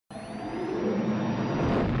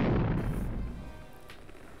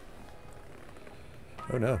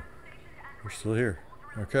Oh no, we're still here.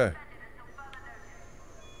 Okay.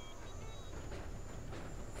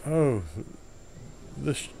 Oh,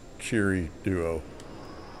 this cheery duo.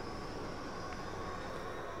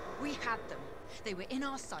 We had them. They were in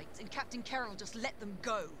our sights, and Captain Carroll just let them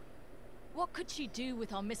go. What could she do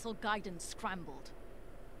with our missile guidance scrambled?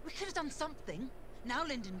 We could have done something. Now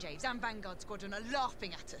Lyndon James and Vanguard Squadron are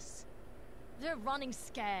laughing at us. They're running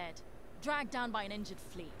scared, dragged down by an injured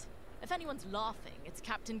fleet. If anyone's laughing, it's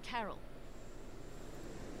Captain Carroll.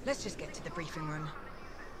 Let's just get to the briefing room.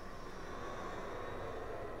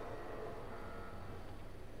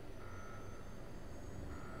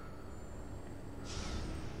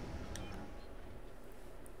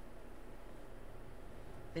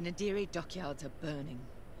 The Nadiri dockyards are burning.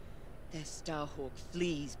 Their Starhawk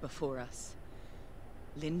flees before us.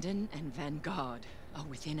 Lyndon and Vanguard are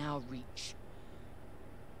within our reach.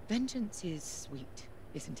 Vengeance is sweet,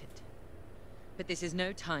 isn't it? But this is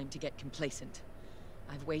no time to get complacent.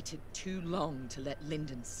 I've waited too long to let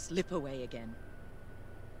Lyndon slip away again.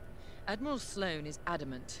 Admiral Sloane is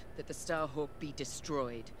adamant that the Starhawk be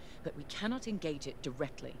destroyed, but we cannot engage it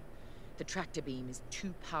directly. The tractor beam is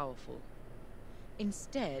too powerful.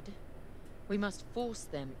 Instead, we must force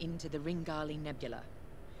them into the Ringali Nebula.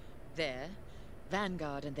 There,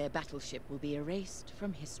 Vanguard and their battleship will be erased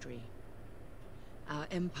from history. Our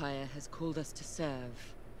Empire has called us to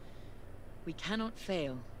serve. We cannot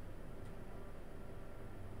fail.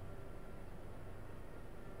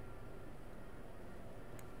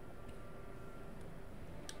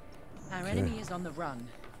 Our enemy is on the run.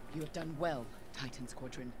 You have done well, Titan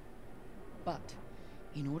Squadron. But,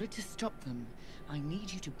 in order to stop them, I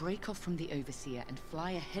need you to break off from the Overseer and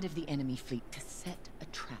fly ahead of the enemy fleet to set a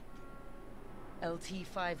trap.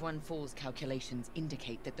 LT-514's calculations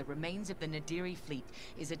indicate that the remains of the Nadiri fleet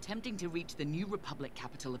is attempting to reach the New Republic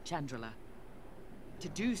capital of Chandrila. To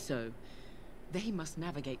do so, they must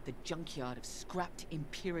navigate the junkyard of scrapped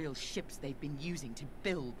Imperial ships they've been using to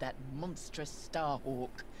build that monstrous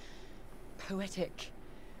Starhawk. Poetic,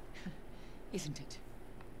 isn't it?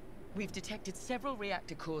 We've detected several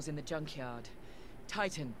reactor cores in the junkyard.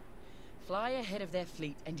 Titan, fly ahead of their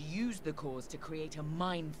fleet and use the cores to create a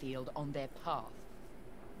minefield on their path.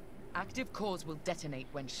 Active cores will detonate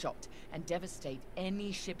when shot and devastate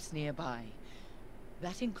any ships nearby.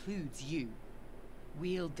 That includes you.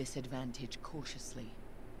 Wield this advantage cautiously.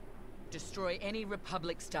 Destroy any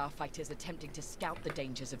Republic starfighters attempting to scout the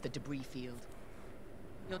dangers of the debris field.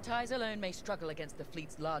 Your ties alone may struggle against the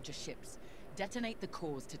fleet's larger ships. Detonate the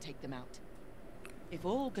cores to take them out. If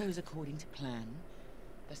all goes according to plan,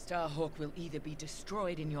 the Starhawk will either be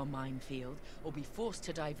destroyed in your minefield or be forced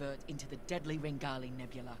to divert into the deadly Ringali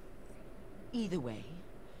Nebula. Either way,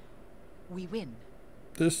 we win.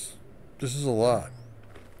 This is a lot.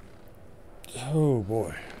 Oh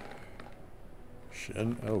boy.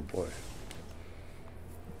 Shen, oh boy.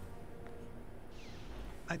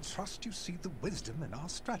 I trust you see the wisdom in our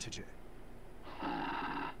strategy.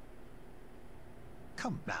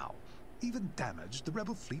 Come now. Even damaged, the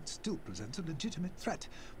rebel fleet still presents a legitimate threat.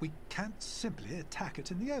 We can't simply attack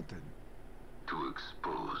it in the open. Too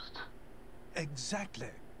exposed.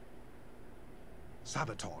 Exactly.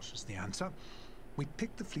 Sabotage is the answer. We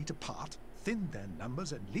pick the fleet apart, thin their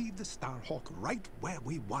numbers, and leave the Starhawk right where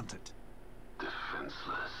we want it.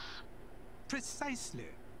 Defenseless. Precisely.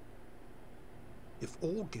 If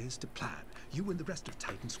all goes to plan, you and the rest of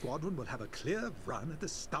Titan Squadron will have a clear run at the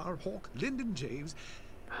Starhawk, Lyndon James,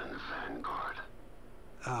 And Vanguard.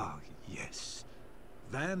 Ah, yes.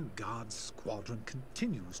 Vanguard Squadron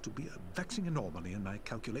continues to be a vexing anomaly in my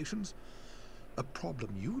calculations. A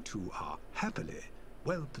problem you two are, happily,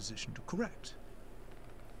 well positioned to correct.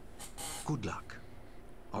 Good luck.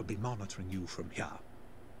 I'll be monitoring you from here.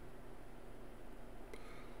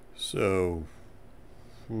 So,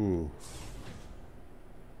 I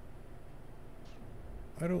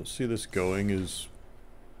don't see this going as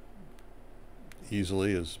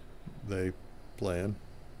easily as they plan.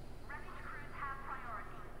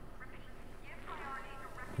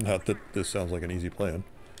 Not that this sounds like an easy plan.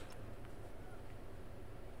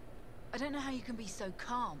 I don't know how you can be so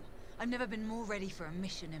calm. I've never been more ready for a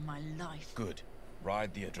mission in my life. Good.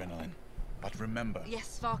 Ride the adrenaline. But remember...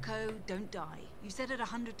 Yes, Varko, don't die. You said it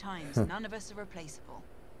 100 times. None of us are replaceable.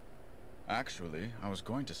 Actually, I was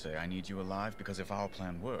going to say I need you alive because if our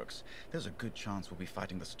plan works, there's a good chance we'll be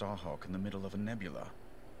fighting the Starhawk in the middle of a nebula.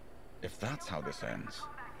 If that's how this ends,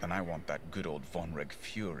 then I want that good old Von Reg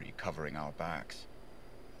fury covering our backs.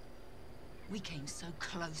 We came so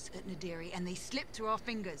close at Nadiri and they slipped through our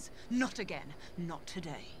fingers. Not again. Not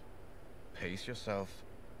today. Pace yourself.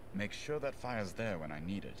 Make sure that fire's there when I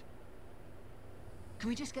need it. Can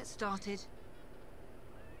we just get started?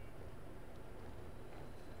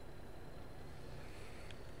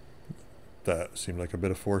 That seemed like a bit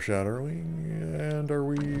of foreshadowing. And are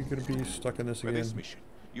we going to be stuck in this For again? this mission,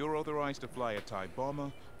 you're authorized to fly a TIE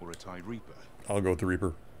bomber or a TIE Reaper. I'll go with the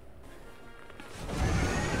Reaper.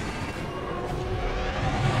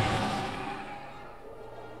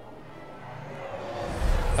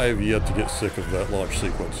 I have yet to get sick of that launch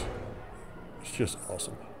sequence. It's just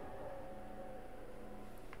awesome.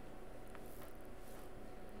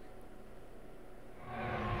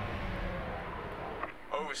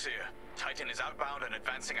 Overseer, Titan is outbound and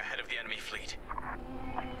advancing ahead of the enemy fleet.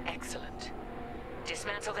 Excellent.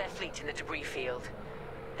 Dismantle their fleet in the debris field.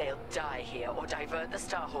 They'll die here or divert the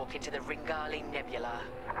Starhawk into the Ringali Nebula.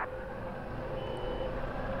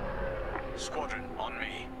 Squadron, on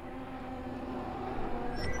me.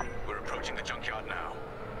 We're approaching the junkyard now.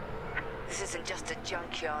 This isn't just a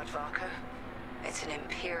junkyard, Varko. It's an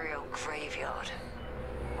Imperial graveyard.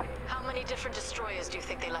 How many different destroyers do you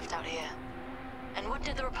think they left out here? And what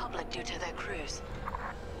did the Republic do to their crews?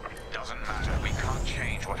 Doesn't matter. We can't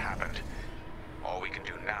change what happened. All we can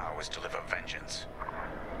do now is deliver vengeance.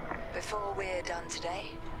 Before we're done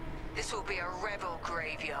today, this will be a rebel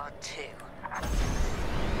graveyard too.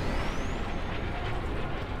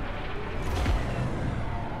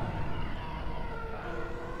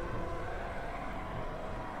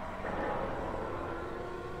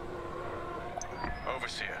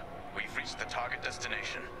 Overseer, we've reached the target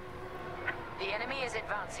destination. The enemy is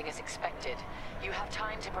advancing as expected. You have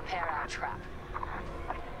time to prepare our trap.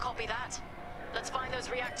 Copy that. Let's find those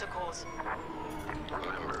reactor cores.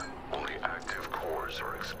 Remember, only active cores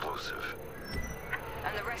are explosive.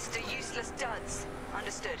 And the rest are useless duds.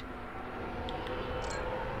 Understood.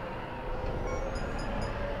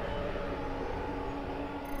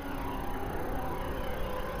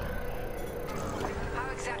 How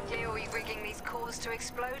exactly are we rigging these cores to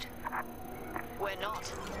explode? We're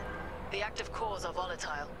not. The active cores are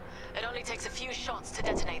volatile. It only takes a few shots to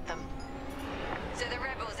detonate them. So the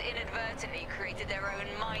rebels inadvertently created their own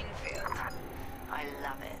minefield. I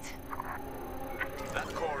love it.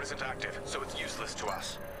 That core isn't active, so it's useless to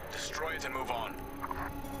us. Destroy it and move on.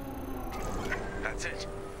 That's it.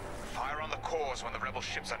 Fire on the cores when the rebel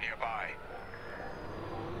ships are nearby.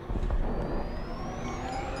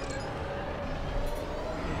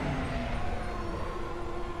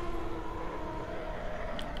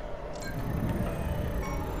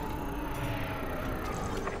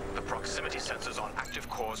 The proximity sensors on active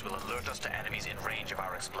cores will alert us to enemies in range of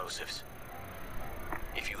our explosives.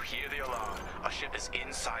 If you hear the alarm, a ship is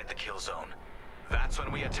inside the kill zone. That's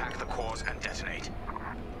when we attack the cores and detonate.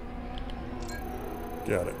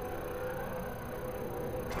 Got it.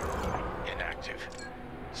 Inactive.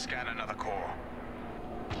 Scan another core.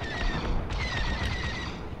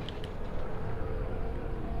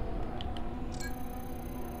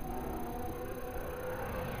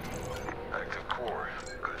 Active core.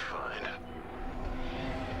 Good find.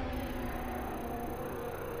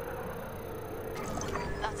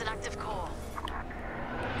 That's an active core.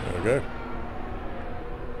 Okay.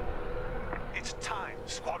 It's time,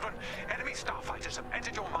 Squadron. Enemy starfighters have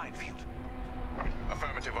entered your minefield.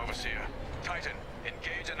 Affirmative, Overseer. Titan,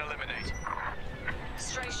 engage and eliminate.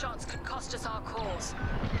 Stray shots could cost us our cores.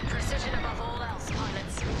 Precision above all else,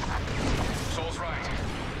 pilots. Soul's right.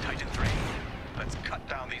 Titan 3. Let's cut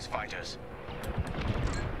down these fighters.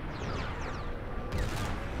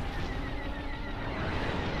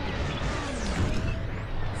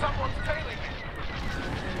 Someone's tailing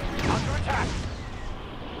me. Under attack.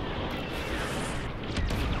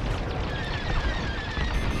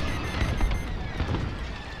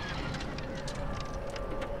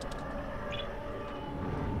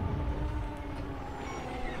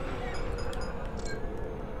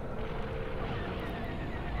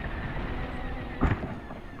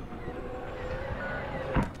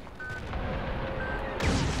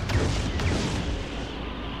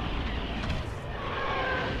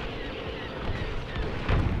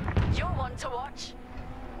 You're one to watch.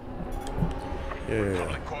 Yeah.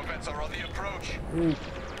 Republic corvettes are on the approach. Ooh.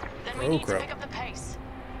 Then we Oh, need crap. to pick up the pace.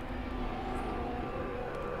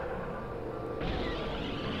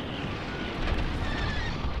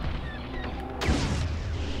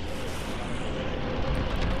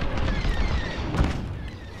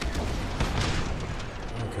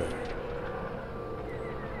 Okay.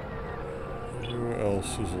 Who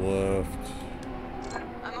else is left?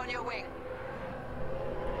 I'm on your wing.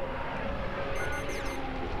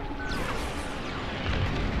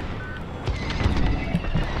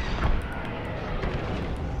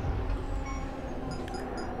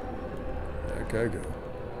 That guy go.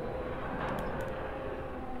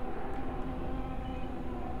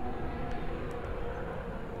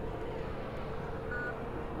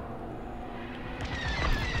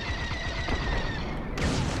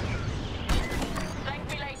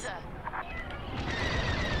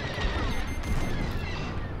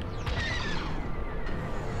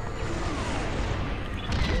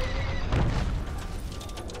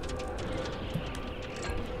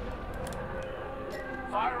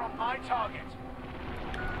 my target.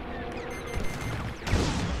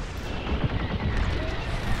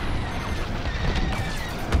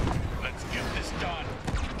 Let's get this done.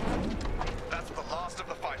 That's the last of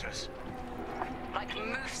the fighters. Like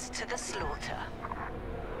moose to the slaughter.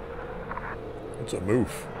 It's a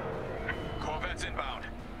move. Corvettes inbound.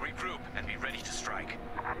 Regroup and be ready to strike.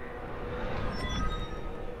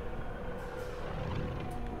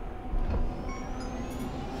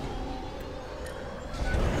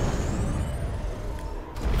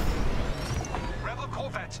 Rebel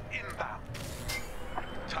corvettes inbound.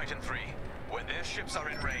 Titan 3, when their ships are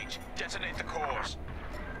in range, detonate the cores.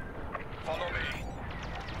 Follow me.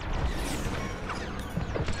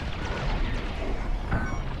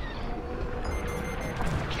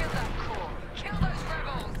 Kill that core. Kill those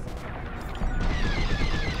rebels.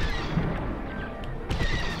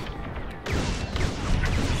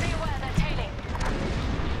 See where they're tailing.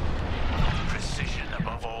 Precision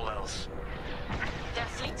above all else. Their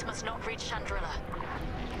fleets must not reach Chandrilla.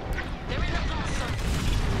 They're in the blast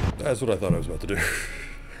zone. That's what I thought I was about to do.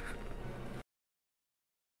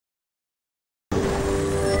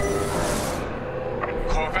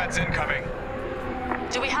 Corvettes incoming.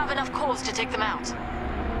 Do we have enough cores to take them out?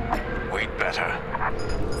 We'd better.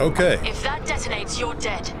 Okay. If that detonates, you're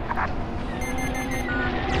dead.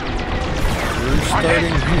 We're starting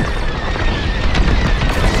here.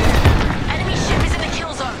 Enemy ship is in the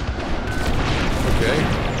kill zone. Okay.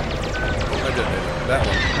 I detonated that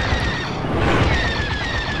one.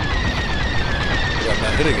 But I'm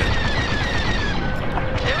not hitting it.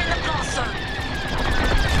 They're in the blast zone.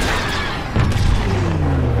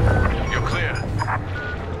 You're clear.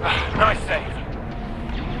 Nice save.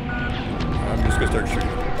 I'm just gonna start shooting.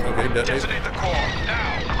 Okay, detonate. Detonate the core, now!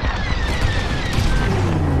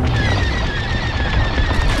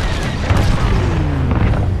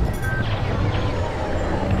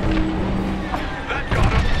 That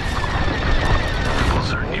got him!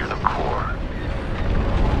 Rebels are near the core.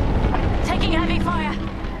 Taking heavy fire.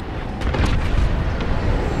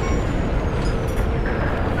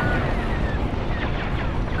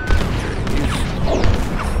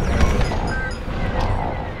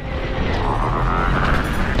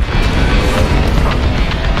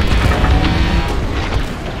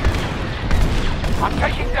 I'm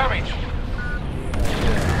taking damage.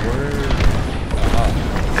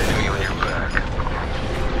 Enemy on your back.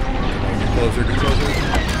 Closer to closer.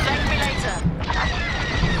 Thank me later.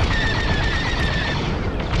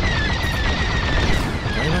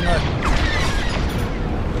 No, no, no.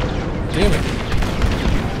 Damn it.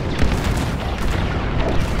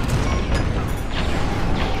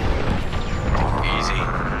 Easy.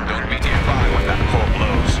 Don't be nearby when that core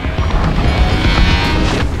blows.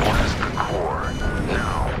 Blast the core.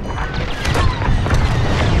 Now.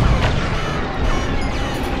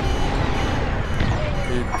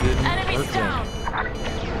 It didn't Enemies work down. well.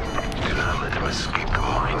 Do not let them escape the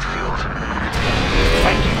minefield.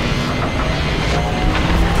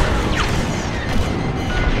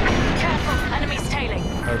 Careful, enemies tailing.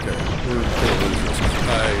 Okay, we're gonna lose this.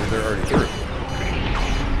 They're already through.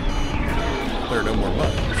 There are no more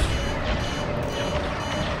mines.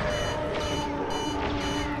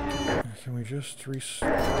 Can we just just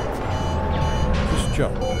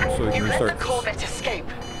jump so we You can let restart the Corvette escape.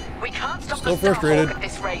 We can't stop Still the Star frustrated. Hawk at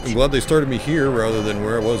this rate. I'm glad they started me here rather than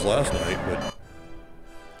where I was last night,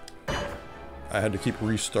 but I had to keep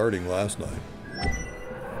restarting last night.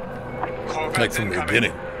 Like Corvettes from the incoming.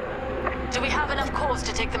 beginning. Do we have enough cores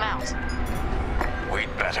to take them out?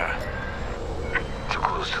 We'd better. Too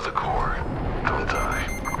close to the core. Don't die.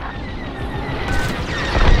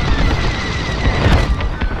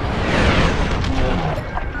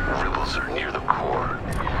 Rebels are near the core.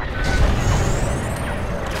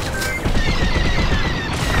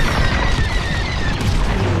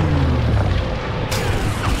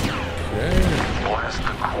 Okay. Blast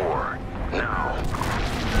the core. Now.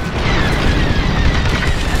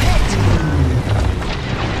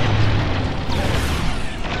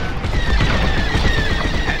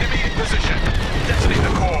 Enemy in position. Detonate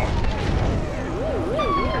the core.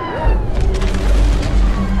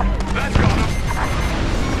 That got him.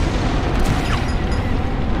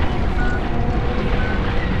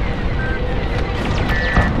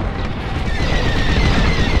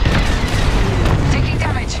 Taking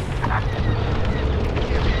damage.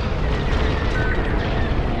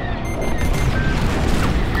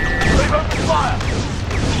 They've opened fire.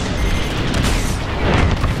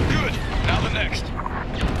 Good. Now the next.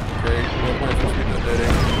 Okay, what am I supposed to be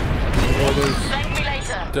detonating? All those Thank me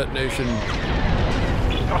later. detonation.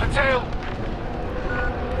 Got a tail.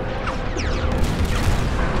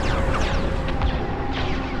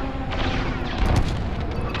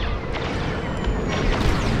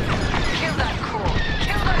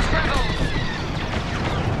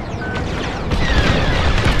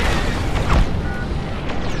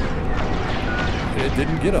 it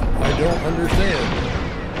didn't get up. I don't understand.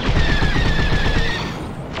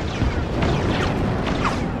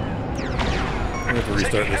 I have to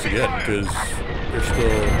restart this again because there's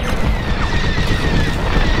still.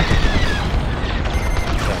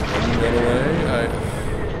 That one got away.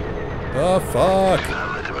 Oh fuck!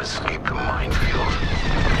 Now let him escape the minefield.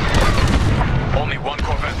 Only one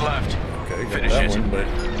Corvette left. Okay, got Finish that it. one, but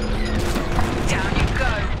Down you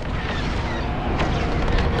go.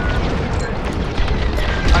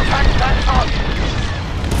 Attack that target.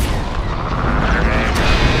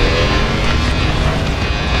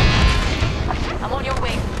 I'm on your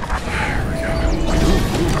wing.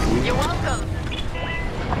 You're welcome.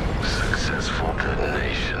 Successful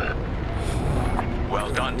detonation.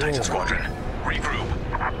 Well done, Titan Squadron. Regroup.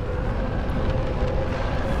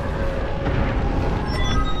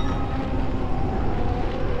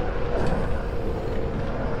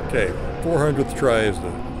 okay. 400th try is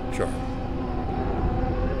the charm.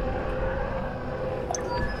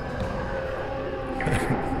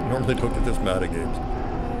 Normally don't get this mad at games.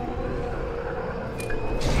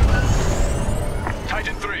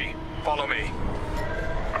 Titan 3, follow me.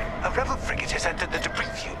 A rebel frigate has entered the debris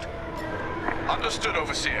field. Understood,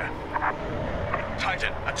 Overseer.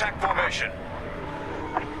 Titan, attack formation.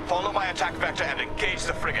 Follow my attack vector and engage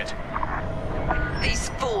the frigate. These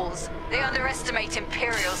fools, they underestimate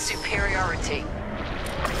Imperial superiority.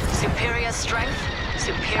 Superior strength,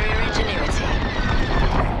 superior ingenuity.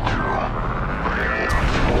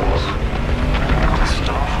 The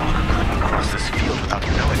Starhawk couldn't cross this field without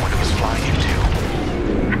knowing what it was flying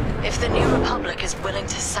into. If the New Republic is willing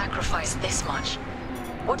to sacrifice this much,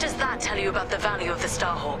 what does that tell you about the value of the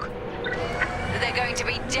Starhawk? They're going to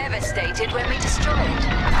be devastated when we destroy it.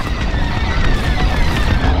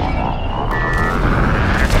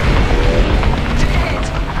 Dead!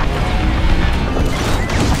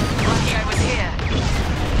 Lucky I was here.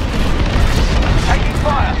 Taking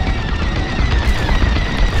fire.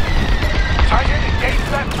 Titan, engage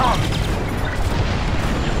that target.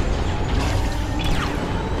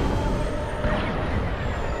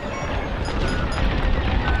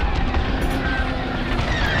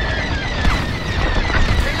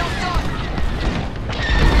 They're locked on!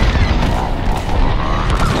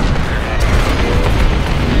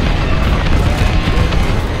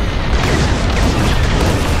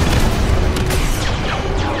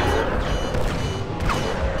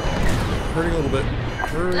 Hurting a little bit.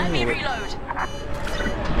 Hurting Let a me little bit. reload.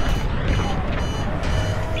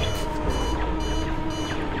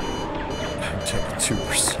 I'm taking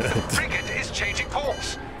 2%. Frigate is changing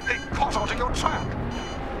course. They caught onto your trap.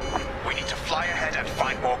 We need to fly ahead and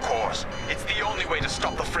find more cores. It's the only way to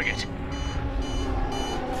stop the frigate.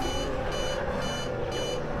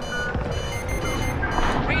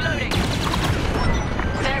 Reloading.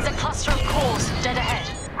 There's a cluster of cores dead ahead.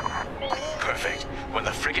 Perfect. When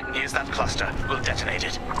the frigate nears that cluster, we'll detonate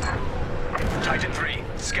it. Titan 3,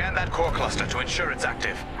 scan that core cluster to ensure it's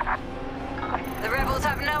active. The rebels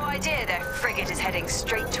have no idea their frigate is heading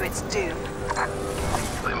straight to its doom.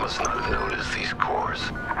 They must not have noticed these cores.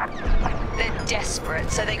 They're desperate,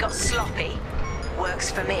 so they got sloppy. Works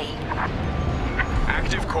for me.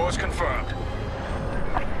 Active cores confirmed.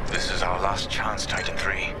 This is our last chance, Titan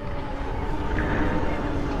 3.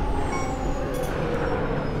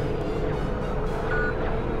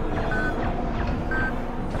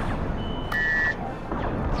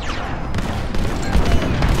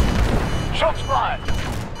 Shots fired!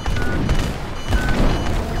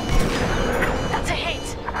 That's a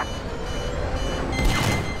hit!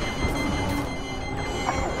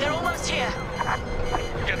 They're almost here.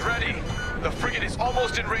 Get ready. The frigate is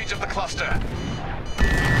almost in range of the cluster.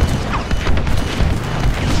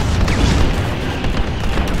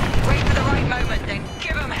 Wait for the right moment, then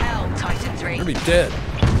give them hell, Titan 3. We're gonna be dead.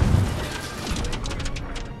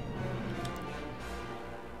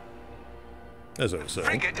 As I was saying.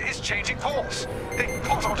 Frigate is changing course. They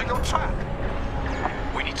caught onto your trap.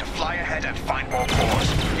 We need to fly ahead and find more cores.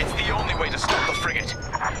 It's the only way to stop the frigate.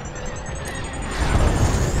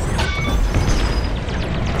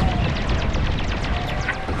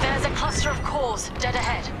 There's a cluster of cores dead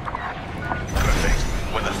ahead. Perfect.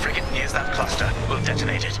 When the frigate nears that cluster, we'll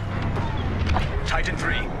detonate it. Titan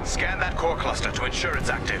 3, scan that core cluster to ensure it's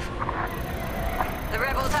active. The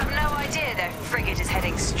rebels have no idea their frigate is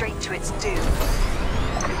heading straight to its doom.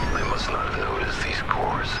 They must not have noticed these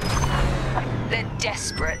cores. They're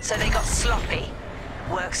desperate, so they got sloppy.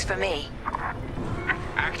 Works for me.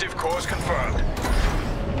 Active cores confirmed.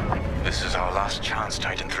 This is our last chance,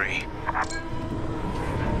 Titan 3.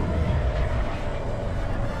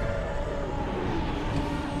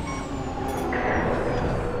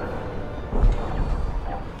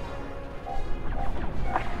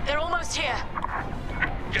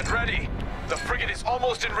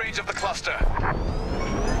 Almost in range of the cluster.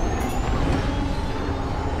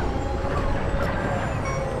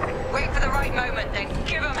 Wait for the right moment, then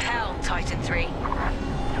give them hell, Titan 3.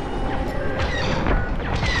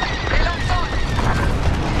 They're locked on!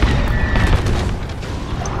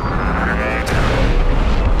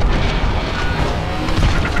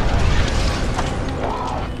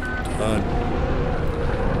 Done.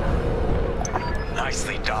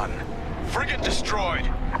 Nicely done. Frigate destroyed.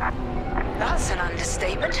 That's an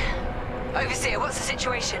understatement. Overseer, what's the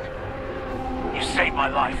situation? You saved my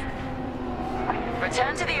life.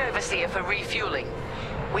 Return to the Overseer for refueling.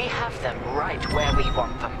 We have them right where we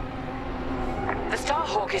want them. The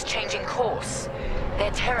Starhawk is changing course. They're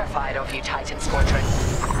terrified of you, Titan Squadron.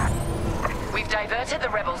 We've diverted the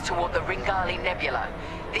rebels toward the Ringali Nebula.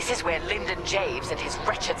 This is where Lyndon Javes and his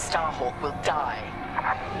wretched Starhawk will die.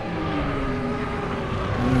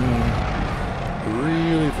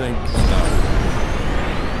 Really think not.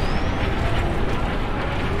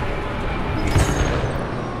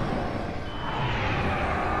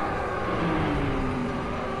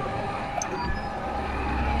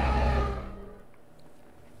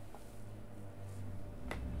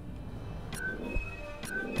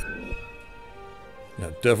 Now,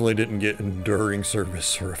 definitely didn't get enduring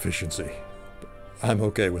service or efficiency. But I'm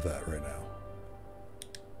okay with that right now.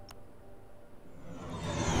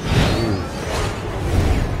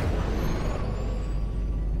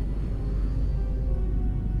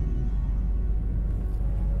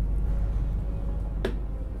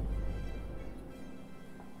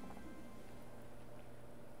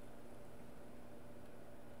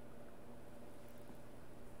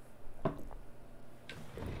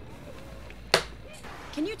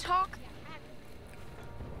 Can you talk?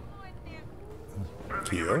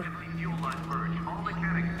 Keo?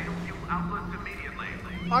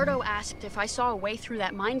 Ardo asked if I saw a way through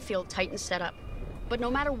that minefield Titan set up. But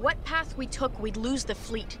no matter what path we took, we'd lose the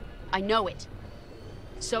fleet. I know it.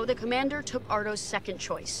 So the commander took Ardo's second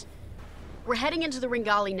choice. We're heading into the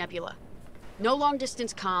Ringali Nebula. No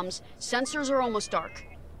long-distance comms, sensors are almost dark.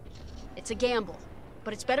 It's a gamble,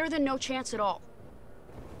 but it's better than no chance at all.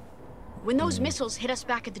 When those missiles hit us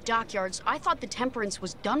back at the dockyards, I thought the Temperance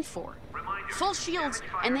was done for. Full shields,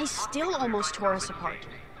 and they still almost tore us apart.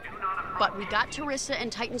 But we got Teresa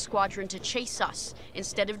and Titan Squadron to chase us,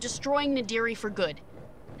 instead of destroying Nadiri for good.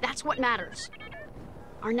 That's what matters.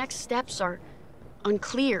 Our next steps are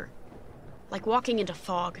unclear, like walking into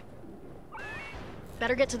fog.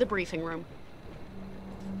 Better get to the briefing room.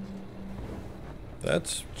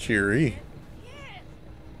 That's cheery.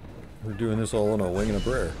 We're doing this all on a wing and a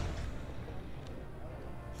prayer.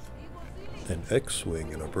 An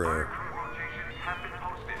X-wing and a prayer.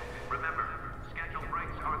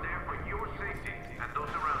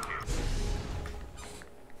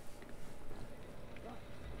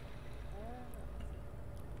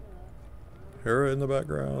 Hera in the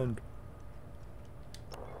background.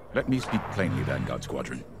 Let me speak plainly, Vanguard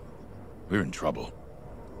Squadron. We're in trouble.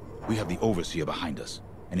 We have the Overseer behind us,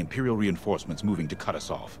 and Imperial reinforcements moving to cut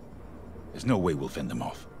us off. There's no way we'll fend them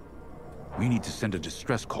off. We need to send a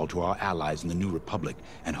distress call to our allies in the New Republic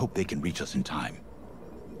and hope they can reach us in time.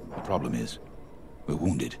 The problem is, we're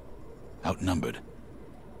wounded, outnumbered,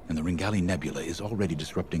 and the Ringali Nebula is already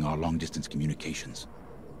disrupting our long-distance communications.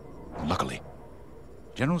 Luckily,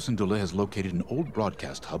 General Syndulla has located an old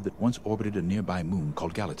broadcast hub that once orbited a nearby moon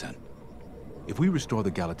called Gallatin. If we restore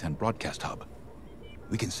the Gallatin broadcast hub,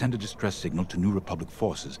 we can send a distress signal to New Republic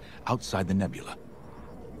forces outside the nebula.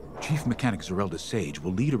 Chief Mechanic Zerelda Sage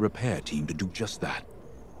will lead a repair team to do just that.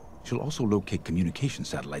 She'll also locate communication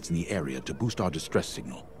satellites in the area to boost our distress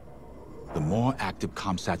signal. The more active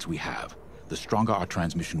comsats we have, the stronger our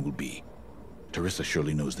transmission will be. Teresa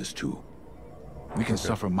surely knows this too. We can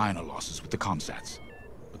suffer minor losses with the comsats,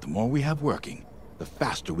 but the more we have working, the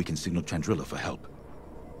faster we can signal Chandrila for help.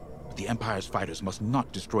 But the Empire's fighters must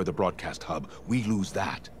not destroy the broadcast hub. We lose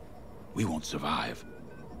that, we won't survive.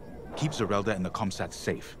 Keep Zerelda and the comsats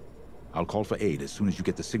safe. I'll call for aid as soon as you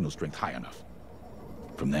get the signal strength high enough.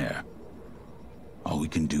 From there, all we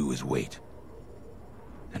can do is wait.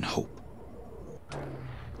 And hope.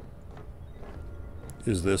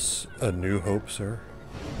 Is this a new hope, sir?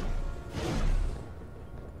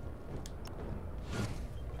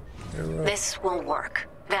 This will work.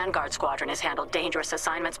 Vanguard Squadron has handled dangerous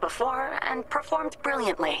assignments before and performed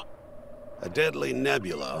brilliantly. A deadly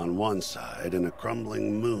nebula on one side and a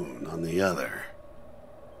crumbling moon on the other.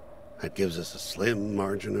 That gives us a slim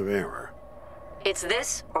margin of error. It's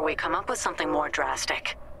this, or we come up with something more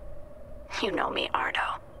drastic. You know me,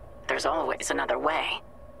 Ardo. There's always another way.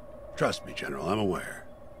 Trust me, General, I'm aware.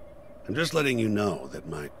 I'm just letting you know that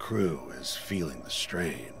my crew is feeling the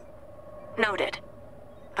strain. Noted.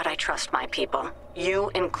 But I trust my people,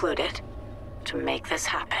 you included, to make this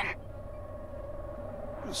happen.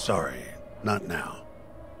 Sorry, not now.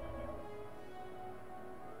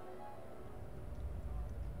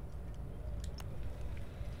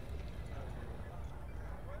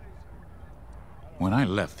 When I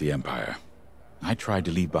left the Empire, I tried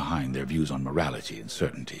to leave behind their views on morality and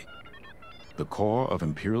certainty. The core of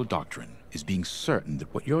Imperial doctrine is being certain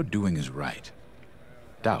that what you're doing is right.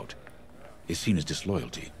 Doubt is seen as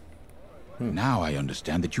disloyalty. Now I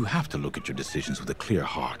understand that you have to look at your decisions with a clear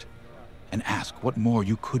heart and ask what more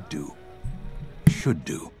you could do, should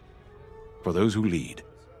do. For those who lead,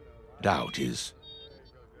 doubt is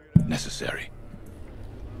necessary.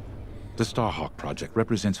 The Starhawk project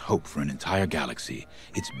represents hope for an entire galaxy.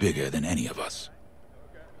 It's bigger than any of us.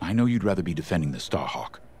 I know you'd rather be defending the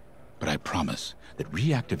Starhawk, but I promise that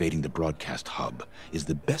reactivating the broadcast hub is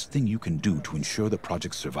the best thing you can do to ensure the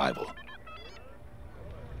project's survival.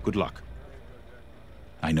 Good luck.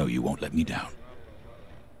 I know you won't let me down.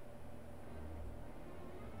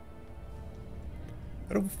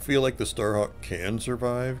 I don't feel like the Starhawk can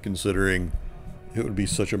survive, considering it would be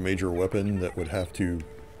such a major weapon that would have to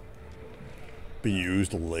be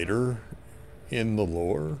used later in the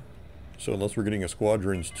lore. So unless we're getting a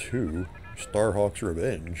Squadrons 2, Starhawk's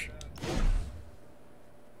Revenge.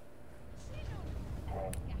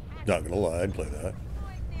 Not gonna lie, I'd play that.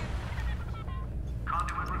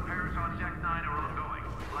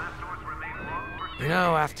 You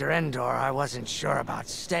know, after Endor, I wasn't sure about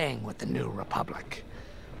staying with the New Republic.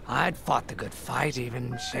 I'd fought the good fight,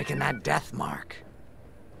 even shaken that death mark.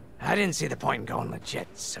 I didn't see the point in going legit,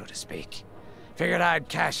 so to speak. Figured I'd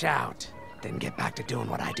cash out, then get back to doing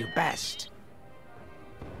what I do best.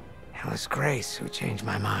 It was Grace who changed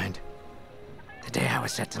my mind. The day I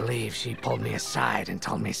was set to leave, she pulled me aside and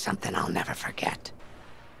told me something I'll never forget.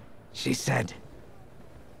 She said,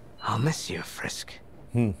 "I'll miss you, Frisk."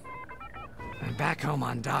 And back home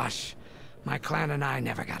on Dosh, my clan and I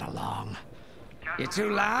never got along. "You're too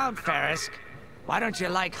loud, Farisk. Why don't you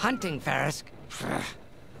like hunting, Farisk?"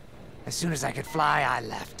 As soon as I could fly, I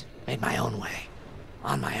left. Made my own way.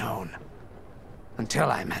 On my own.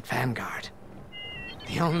 Until I met Vanguard.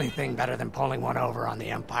 The only thing better than pulling one over on the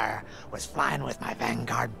Empire was flying with my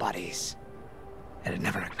Vanguard buddies. It had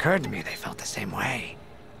never occurred to me they felt the same way.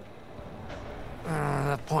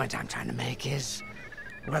 The point I'm trying to make is,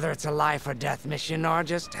 whether it's a life or death mission or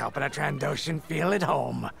just helping a Trandoshan feel at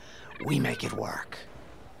home, we make it work.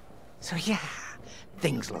 So yeah,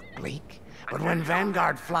 things look bleak, but when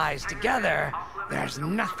Vanguard flies together, there's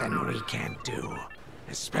nothing we can't do,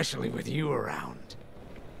 especially with you around.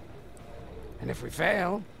 And if we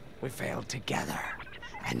fail, we fail together.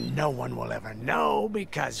 And no one will ever know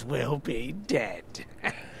because we'll be dead.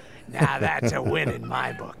 Now that's a win in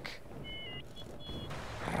my book.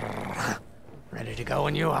 Ready to go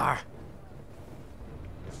when you are.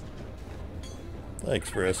 Thanks,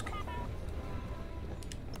 Frisk.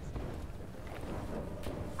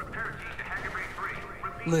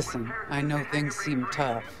 Listen, I know things seem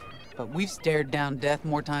tough, but we've stared down death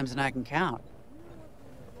more times than I can count.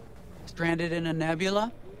 Stranded in a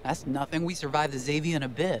nebula? That's nothing. We survived the Xavian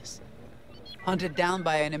Abyss. Hunted down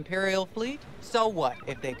by an Imperial fleet? So what?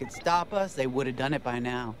 If they could stop us, they would have done it by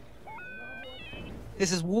now.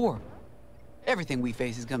 This is war. Everything we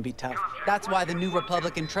face is gonna be tough. That's why the New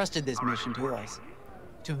Republic entrusted this mission to us.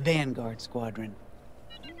 To Vanguard Squadron.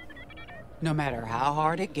 No matter how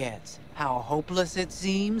hard it gets, how hopeless it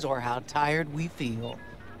seems, or how tired we feel,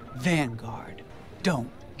 Vanguard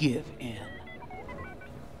don't give in.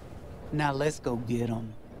 Now let's go get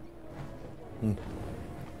them.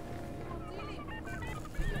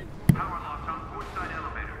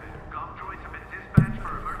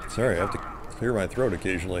 Sorry, I have to clear my throat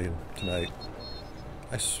occasionally tonight.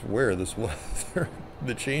 I swear this weather,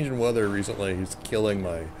 the change in weather recently is killing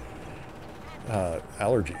my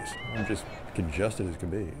allergies. I'm just congested as can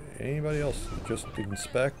be. Anybody else, just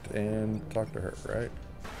inspect and talk to her, right?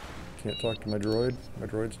 Can't talk to my droid. My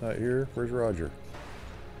droid's not here. Where's Roger?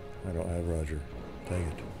 I don't have Roger. Dang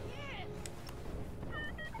it.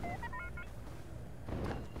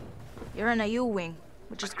 You're in a U-wing,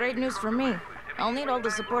 which is great news for me. I'll need all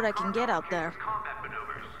the support I can get out there.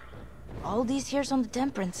 All these years on the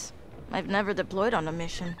Temperance, I've never deployed on a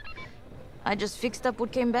mission. I just fixed up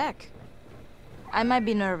what came back. I might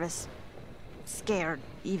be nervous. Scared,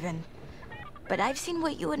 even. But I've seen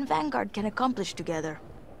what you and Vanguard can accomplish together.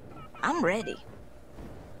 I'm ready.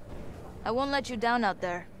 I won't let you down out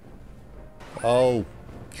there. I'll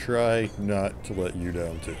try not to let you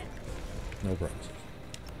down too. No promises.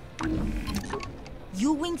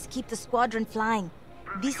 U-Wings keep the squadron flying.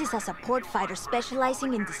 This is a support fighter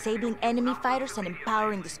specializing in disabling enemy fighters and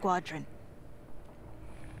empowering the squadron.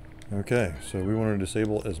 Okay, so we want to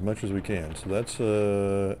disable as much as we can. So that's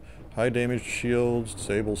high damage shields,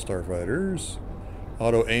 disable starfighters.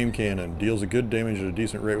 Auto aim cannon deals a good damage at a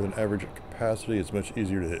decent rate with an average capacity. It's much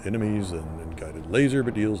easier to hit enemies than guided laser,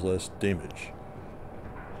 but deals less damage.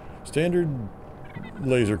 Standard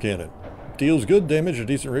laser cannon deals good damage at a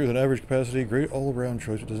decent rate with an average capacity. Great all-around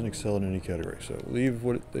choice. It doesn't excel in any category. So leave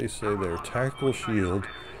what they say there. Tactical shield.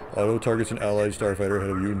 Auto targets an allied starfighter ahead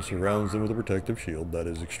of you and surrounds them with a protective shield. That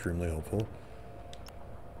is extremely helpful.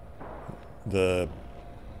 The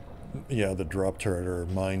drop turret or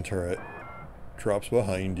mine turret drops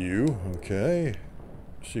behind you. Okay.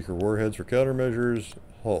 Seeker warheads for countermeasures.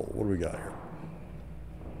 Hull. What do we got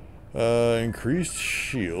here? Increased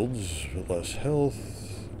shields, but less health.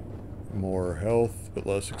 More health, but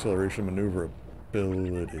less acceleration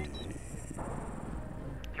maneuverability.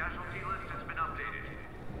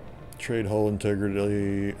 Trade hull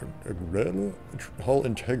integrity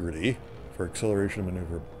for acceleration and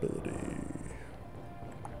maneuverability.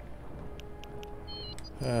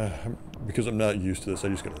 Because I'm not used to this, I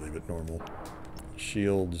just gotta leave it normal.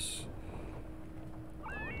 Shields.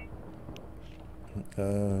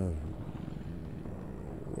 What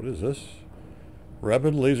is this?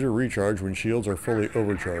 Rapid laser recharge when shields are fully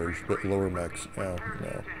overcharged, but lower max. Oh,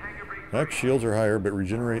 no. Max shields are higher, but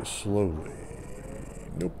regenerate slowly.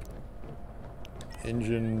 Nope.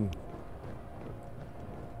 Engine.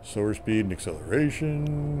 Slower speed and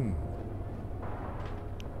acceleration.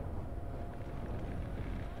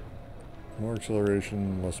 More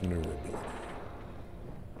acceleration, less maneuverability.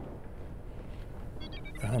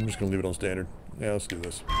 I'm just gonna leave it on standard. Yeah, let's do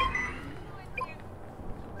this.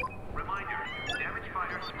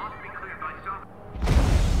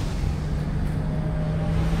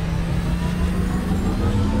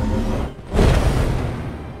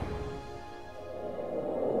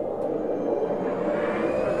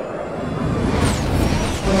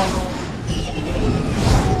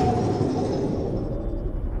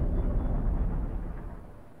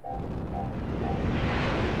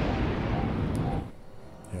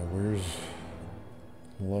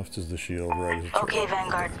 Left is the shield, right is the turret. Okay,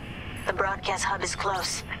 Vanguard. The broadcast hub is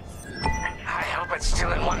close. I hope it's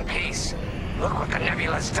still in one piece. Look what the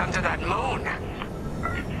nebula's done to that moon.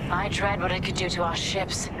 I dread what it could do to our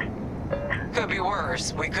ships. Could be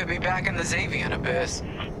worse. We could be back in the Xavian abyss.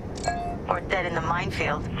 Or dead in the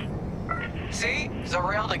minefield. See?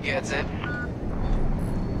 Zarelda gets it.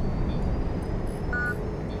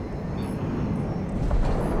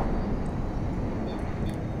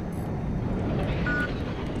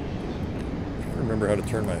 Remember how to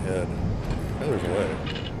turn my head. Oh, there's a way.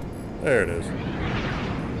 There it is.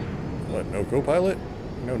 What, no co-pilot?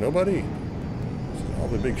 No, nobody? It's an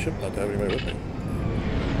awfully big ship not to have anybody with me.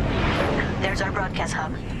 There's our broadcast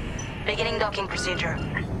hub. Beginning docking procedure.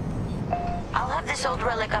 I'll have this old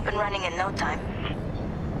relic up and running in no time.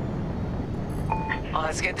 Well,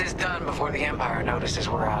 let's get this done before the Empire notices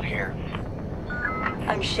we're out here.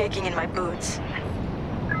 I'm shaking in my boots.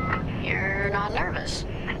 You're not nervous.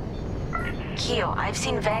 Keo, I've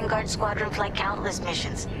seen Vanguard Squadron fly countless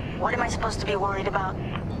missions. What am I supposed to be worried about?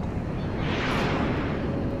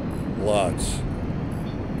 Lots.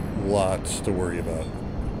 Lots to worry about.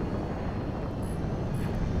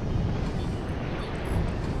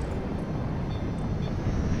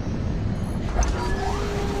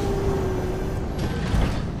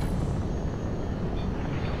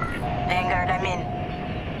 Vanguard, I'm in.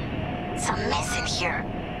 It's a mess in here.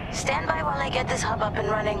 Stand by while I get this hub up and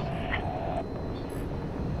running.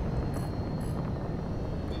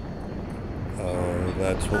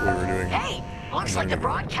 That's what we were doing. Hey, looks like the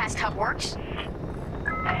broadcast hub works.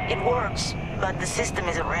 It works, but the system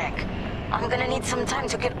is a wreck. I'm gonna need some time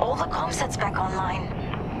to get all the comm sets back online.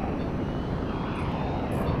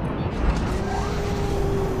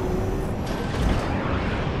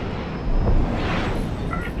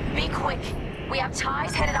 Be quick. We have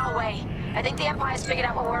ties headed our way. I think the Empire's figured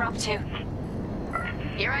out what we're up to.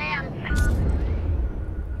 Here I am.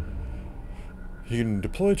 You can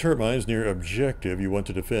deploy turret mines near objective you want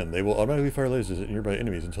to defend. They will automatically fire lasers at nearby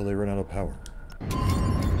enemies until they run out of power.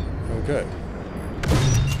 Okay.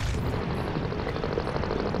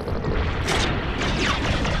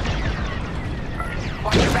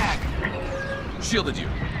 Watch your back. Shielded you.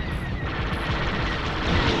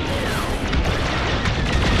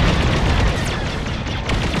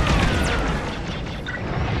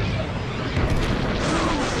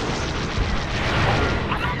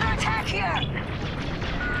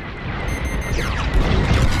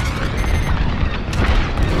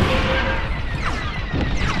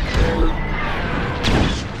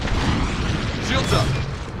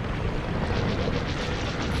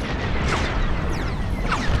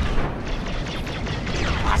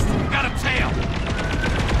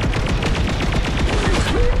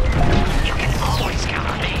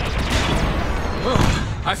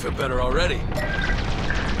 I feel better already.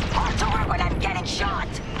 Hard to work when I'm getting shot.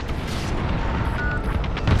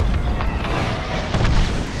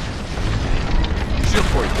 Shield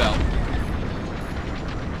for you, pal.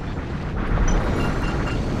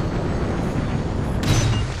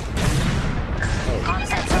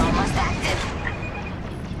 Concepts are almost active.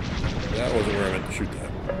 That wasn't where I meant to shoot that.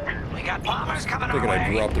 We got bombers coming I think our I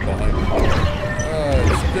way. dropped it behind me.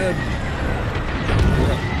 It's dead.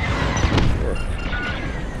 Sure.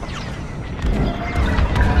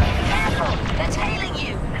 Careful, that's hailing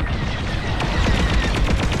you.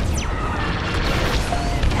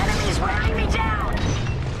 Enemies wearing me down.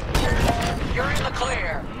 You're in the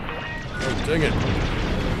clear. Oh, dang it.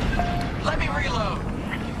 Let me reload.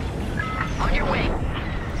 On your way.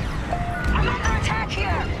 I'm under attack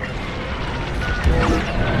here.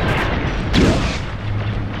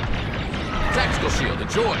 Tactical shield,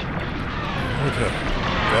 enjoy. Okay.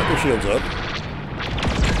 Got the shields up.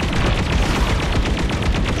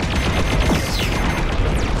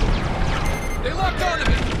 They locked onto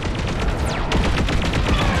me.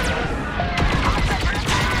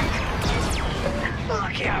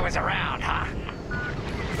 Lucky I was around, huh?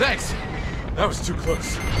 Thanks. That was too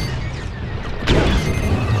close.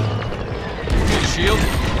 Need a shield?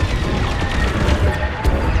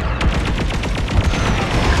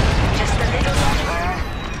 Just a little longer.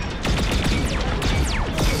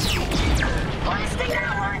 Blasting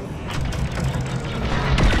that one.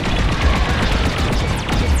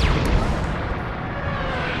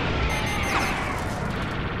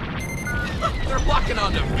 They're locking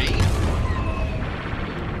onto me.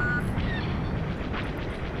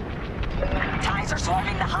 Ties are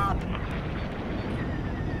swarming the hub.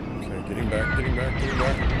 Okay, getting back. You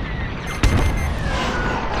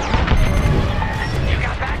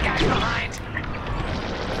got bad guys behind.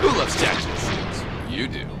 Who loves tactical shields? You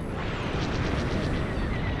do.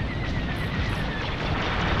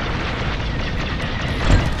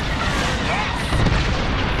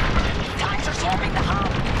 Ties are swarming the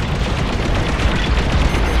hub.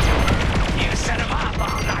 You set him up,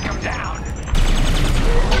 I'll knock him down.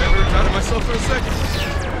 Never doubted myself for a second.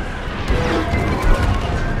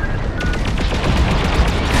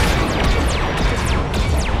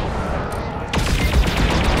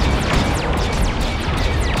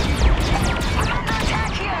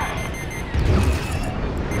 Attack here.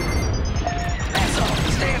 Vessel,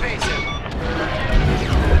 stay evasive.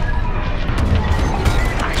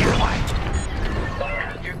 I got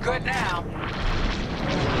one. You're good now.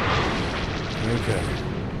 Okay.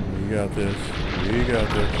 We got this. We got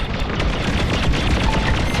this.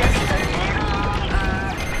 Just a little longer.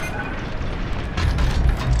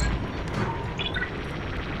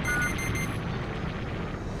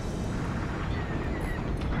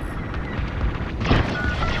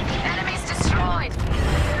 Enemies destroyed.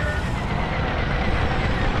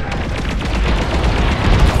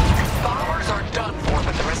 Bombers are done for,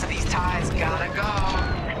 but the rest of these ties gotta go.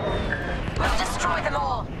 We'll destroy them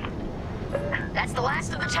all. That's the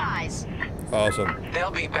last of the ties. Awesome.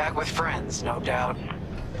 They'll be back with friends, no doubt.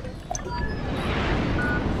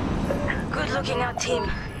 Good looking out, team.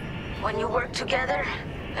 When you work together,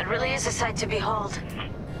 it really is a sight to behold.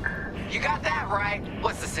 You got that right.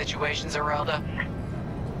 What's the situation, Zerelda?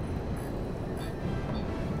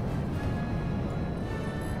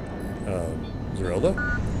 Zerelda?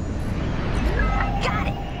 Got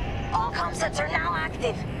it. All comm sets are now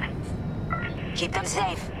active. Keep them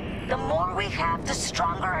safe. The more we have, the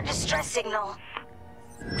stronger our distress signal.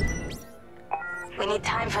 We need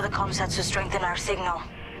time for the comm sets to strengthen our signal.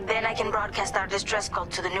 Then I can broadcast our distress call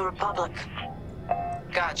to the New Republic.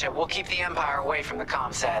 Gotcha. We'll keep the Empire away from the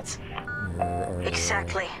comm sets.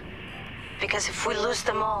 Exactly. Because if we lose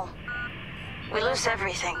them all, we lose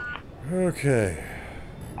everything. Okay.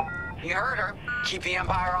 You heard her. Keep the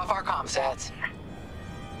Empire off our comm sets.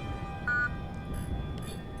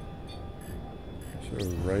 So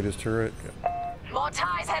right is turret. Yeah. More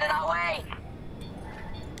ties headed our way.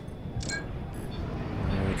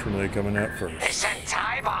 Which one are they coming at first? They sent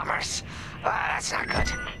TIE bombers. That's not good.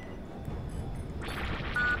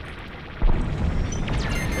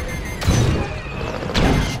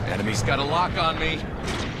 Enemy's got a lock on me.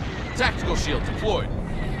 Tactical shield deployed.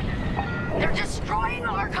 They're destroying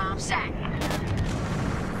our comm set.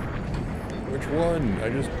 Which one? I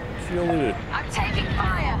just shielded it. I'm taking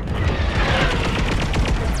fire.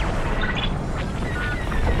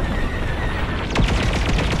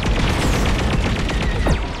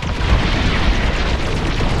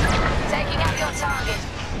 Taking out your target.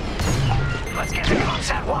 Let's get the comm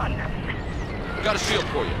set one. Got a shield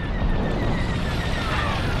for you.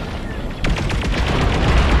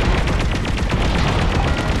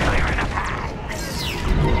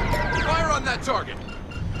 that target.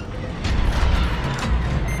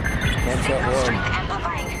 Comsat 1.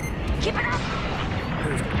 Amplifying. Keep it up.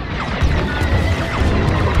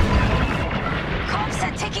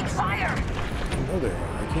 Comsat taking fire. Oh, there.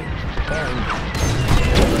 I can't find.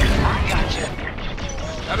 I gotcha.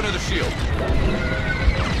 Have another shield.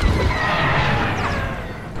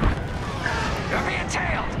 You're being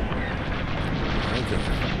tailed. Okay.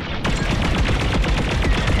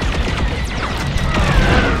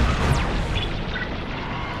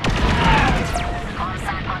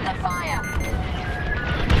 Comsat under fire.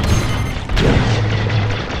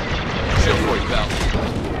 Shield for you, pal.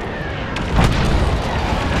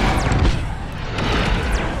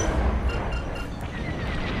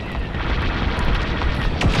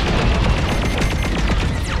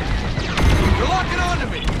 You're locking onto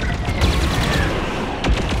me.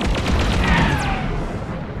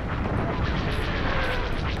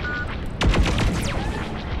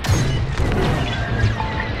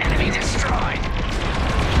 Enemy destroyed.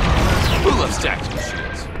 Who loves tactical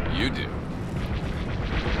shields? You do.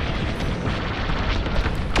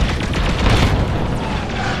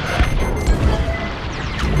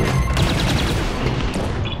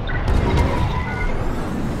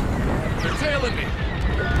 They're tailing me.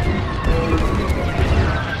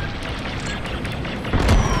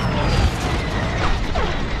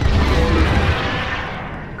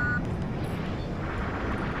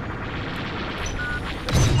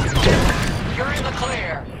 You're in the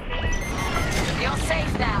clear. You're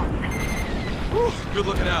safe now. Whew, good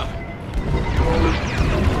looking out. Oh,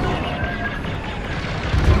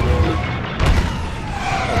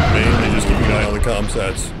 man, they just keep an eye on the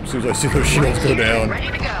comsats. As soon as I see those shields go down.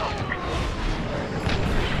 Ready to go.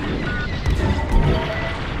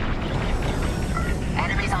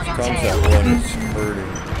 Enemies on your Comsat tail. 1 is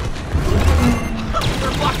hurting.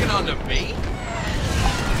 They're locking onto me.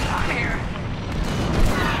 I'm here.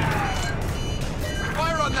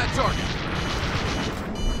 Fire on that target.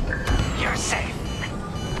 You're safe.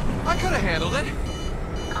 I could have handled it.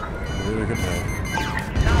 Really good help.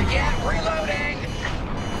 Not yet. Reloading.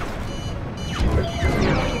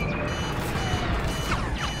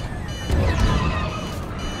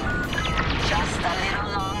 Just a little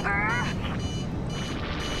longer.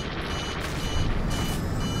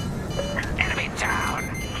 Enemy down.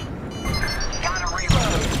 Gotta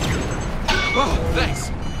reload. Oh, thanks.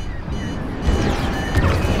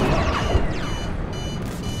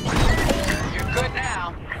 You're good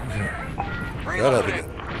now. Got up again.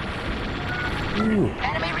 Ooh.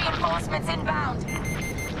 Enemy reinforcements inbound.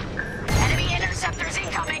 Enemy interceptors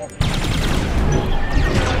incoming.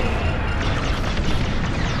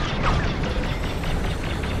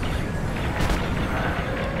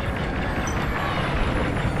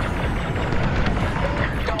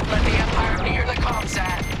 Don't let the Empire near the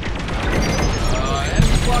comsat.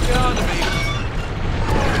 Enemy's locking onto me.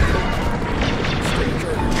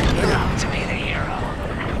 Now to be the hero.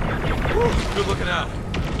 Whew, good looking out.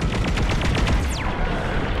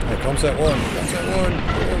 Hey, comsat 1. Comsat 1.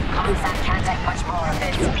 Comsat can't take much more of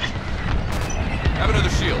this. Have another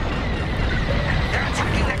shield. They're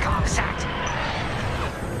attacking the comsat.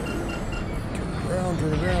 Turn around,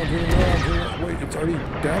 turn around, turn around, turn around. Wait, it's already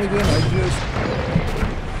down again? I just...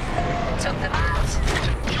 Took them out.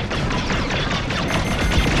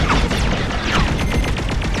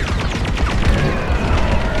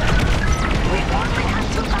 We only have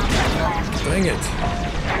 2 comsats left. Dang it.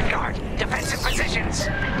 Vanguard, defensive positions.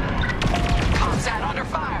 Comsat under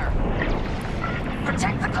fire.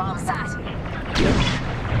 Protect the comsat.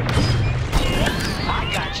 I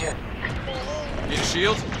gotcha. Need a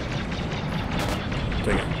shield?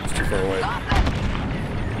 Dang it. It's too far away. Got them.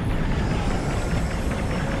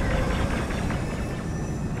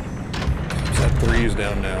 Comsat 3 is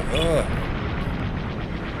down now. Ugh.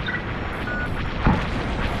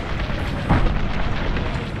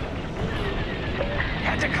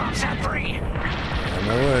 Head to comsat 3. On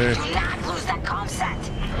my way. Do not lose that comsat.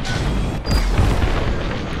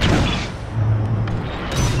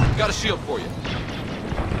 Got a shield for you.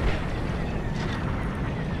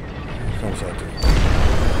 Comsat 2.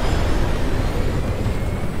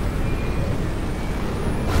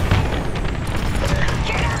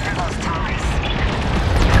 Get after those ties.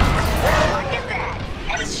 Look at that.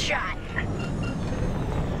 Ace shot.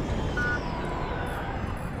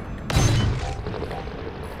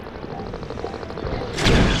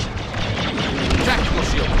 Tactical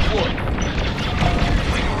shield deployed.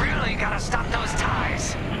 We really gotta stop those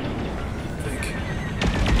ties.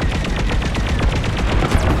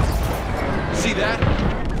 See that?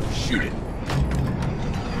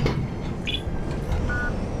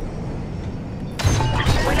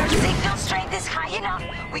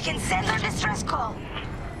 Send our distress call.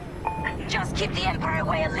 Just keep the Empire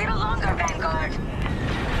away a little longer, Vanguard.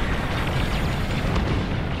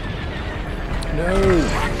 No.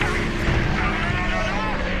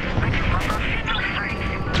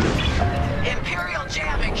 Imperial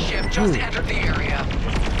jamming ship just entered the area.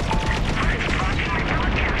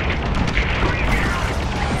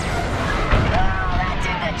 Oh, that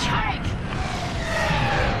did the trick.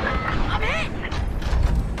 I'm in.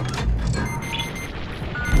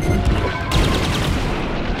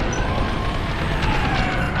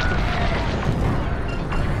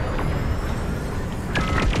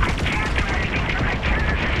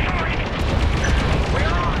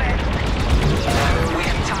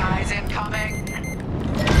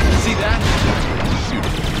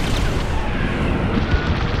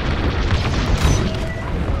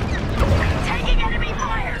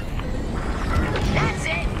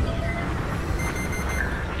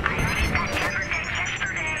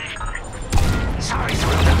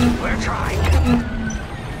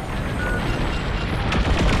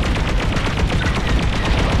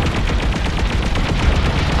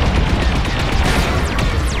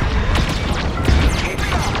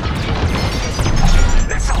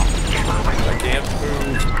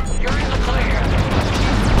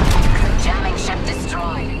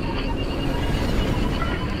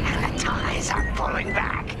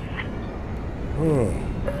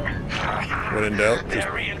 When in doubt, just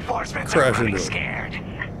crash into it. Scared.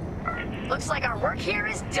 Looks like our work here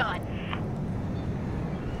is done.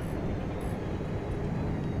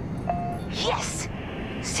 Yes!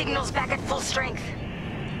 Signal's back at full strength.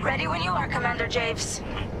 Ready when you are, Commander Javes.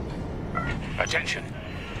 Attention.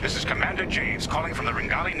 This is Commander Javes calling from the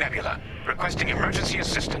Ringali Nebula, requesting emergency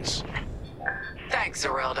assistance. Thanks,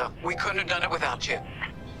 Zerelda. We couldn't have done it without you.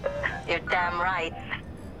 You're damn right.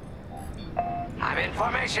 I'm in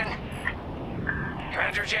formation.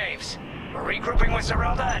 Commander Javes, we're regrouping with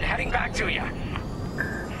Zerelda and heading back to you.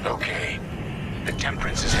 Okay. The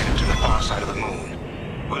Temperance is headed to the far side of the moon.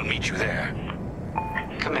 We'll meet you there.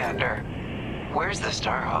 Commander, where's the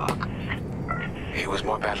Starhawk? It was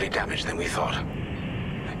more badly damaged than we thought.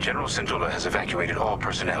 General Syndulla has evacuated all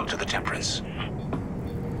personnel to the Temperance.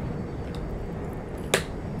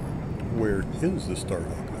 Where is the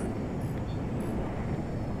Starhawk then?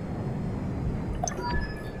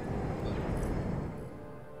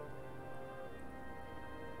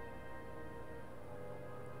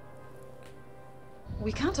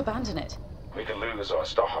 We can't abandon it. We can lose our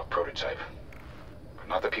Starhawk prototype, but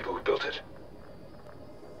not the people who built it.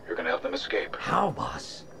 You're gonna help them escape. How,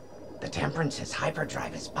 boss? The Temperance's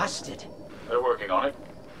hyperdrive is busted. They're working on it,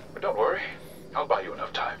 but don't worry. I'll buy you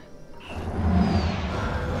enough time.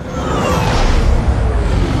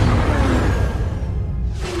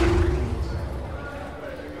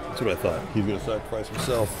 That's what I thought. He's going to sacrifice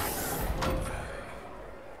himself.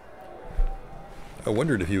 I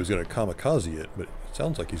wondered if he was going to kamikaze it, but it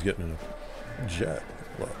sounds like he's getting in a jet.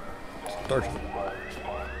 Well, starship.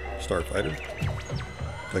 Starfighter,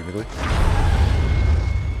 technically.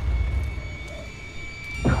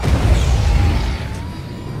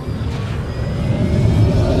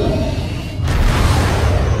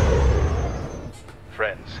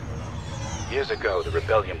 Friends, years ago the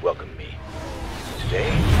rebellion welcomed me.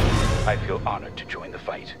 Today, I feel honored to join the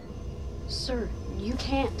fight. Sir, you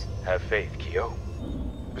can't. Have faith, Kyo.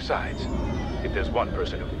 Besides, if there's one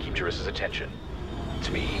person who can keep Juris's attention, it's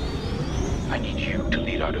me. I need you to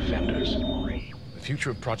lead our defenders. The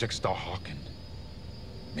future of Project Starhawk and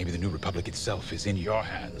maybe the New Republic itself is in your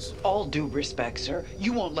hands. All due respect, sir.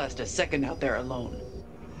 You won't last a second out there alone.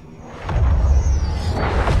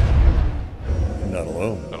 Not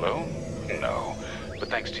alone. Alone? No. But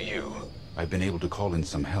thanks to you, I've been able to call in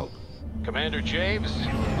some help. Commander Javes,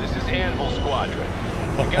 this is Anvil Squadron.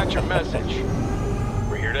 We got your message.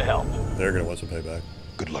 We're here to help. They're going to want some payback.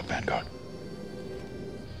 Good luck, Vanguard.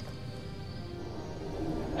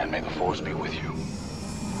 And may the Force be with you.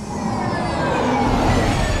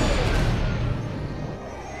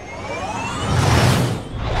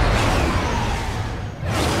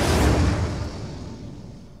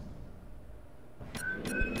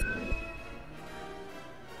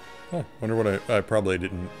 Huh, wonder what I probably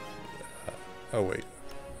didn't... oh wait,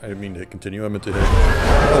 I didn't mean to hit continue, I meant to hit...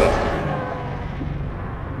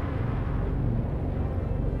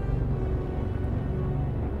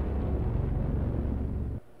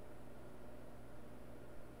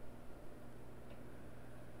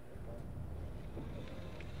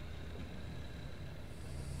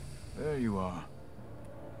 There you are.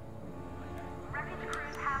 Wreckage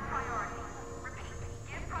crews have priority. Repeat,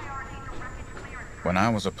 give priority to wreckage clearance When I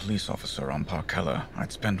was a police officer on Parkella,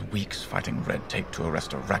 I'd spend weeks fighting red tape to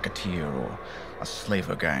arrest a racketeer or a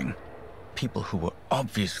slaver gang. People who were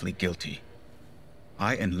obviously guilty.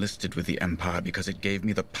 I enlisted with the Empire because it gave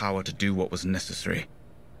me the power to do what was necessary.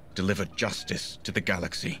 Deliver justice to the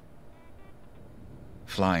galaxy.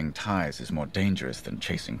 Flying ties is more dangerous than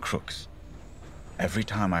chasing crooks. Every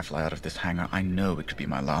time I fly out of this hangar, I know it could be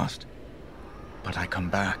my last. But I come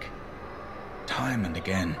back. Time and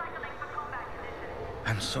again.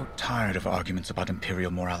 I'm so tired of arguments about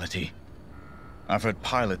Imperial morality. I've heard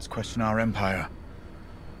pilots question our Empire.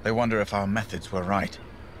 They wonder if our methods were right.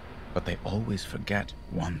 But they always forget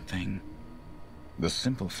one thing. The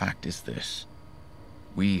simple fact is this.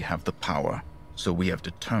 We have the power, so we have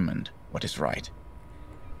determined what is right.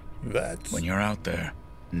 When you're out there,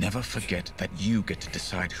 never forget that you get to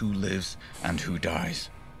decide who lives and who dies.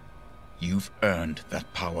 You've earned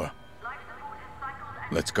that power.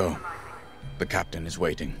 Let's go. The captain is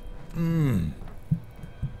waiting. Man,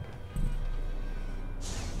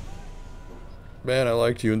 I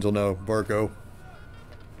liked you until now, Barco.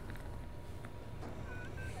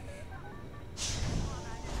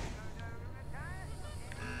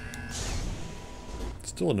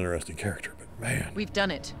 Still an interesting character, but man. We've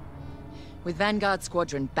done it. With Vanguard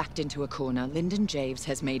Squadron backed into a corner, Lyndon Javes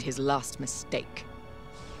has made his last mistake.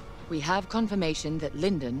 We have confirmation that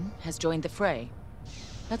Lyndon has joined the fray.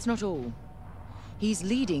 That's not all. He's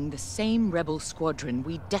leading the same rebel squadron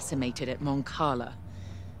we decimated at Mon Cala.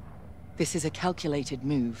 This is a calculated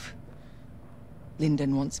move.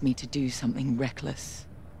 Lyndon wants me to do something reckless.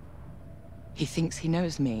 He thinks he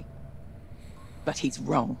knows me. But he's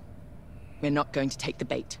wrong. We're not going to take the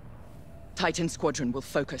bait. Titan Squadron will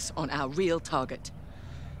focus on our real target,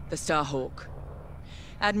 the Starhawk.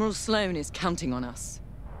 Admiral Sloane is counting on us.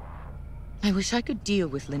 I wish I could deal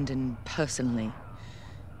with Lyndon personally.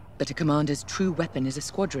 But a commander's true weapon is a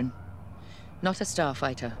squadron, not a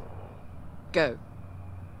starfighter. Go.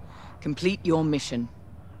 Complete your mission.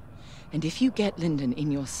 And if you get Lyndon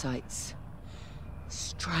in your sights,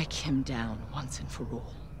 strike him down once and for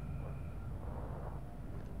all.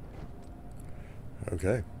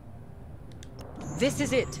 Okay. This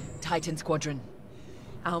is it, Titan Squadron.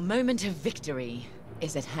 Our moment of victory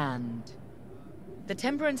is at hand. The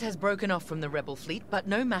Temperance has broken off from the rebel fleet, but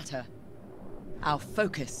no matter. Our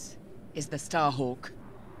focus is the Starhawk.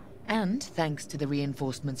 And thanks to the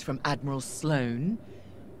reinforcements from Admiral Sloane,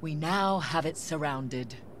 we now have it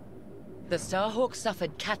surrounded. The Starhawk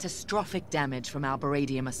suffered catastrophic damage from our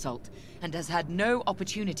Baradium assault and has had no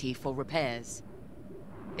opportunity for repairs.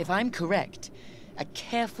 If I'm correct, a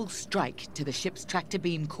careful strike to the ship's tractor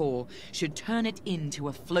beam core should turn it into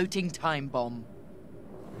a floating time bomb.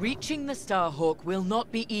 Reaching the Starhawk will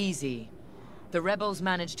not be easy. The rebels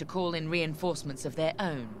managed to call in reinforcements of their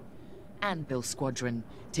own. Anvil Squadron,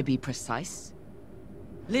 to be precise.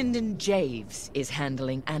 Lyndon Javes is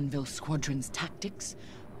handling Anvil Squadron's tactics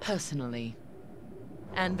personally.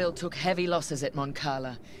 Anvil took heavy losses at Mon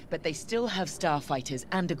Cala, but they still have starfighters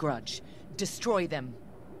and a grudge. Destroy them.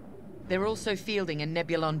 They're also fielding a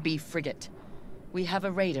Nebulon B frigate. We have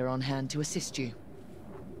a raider on hand to assist you.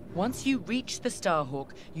 Once you reach the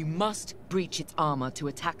Starhawk, you must breach its armor to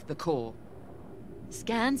attack the core.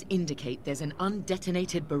 Scans indicate there's an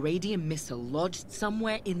undetonated Baradium missile lodged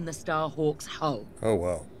somewhere in the Starhawk's hull. Oh,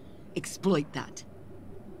 wow. Exploit that.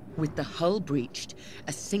 With the hull breached,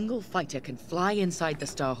 a single fighter can fly inside the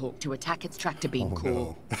Starhawk to attack its tractor beam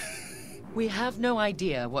core. No. We have no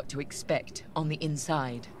idea what to expect on the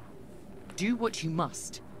inside. Do what you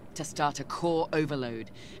must to start a core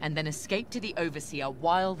overload, and then escape to the Overseer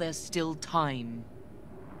while there's still time.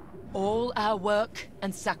 All our work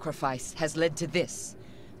and sacrifice has led to this,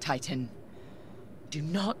 Titan. Do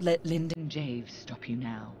not let Lyndon Javes stop you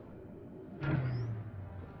now.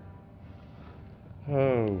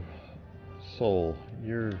 Oh, Soul,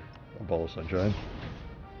 you're a ball of sunshine.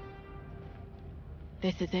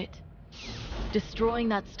 This is it. Destroying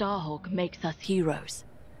that Starhawk makes us heroes.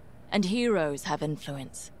 And heroes have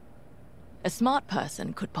influence. A smart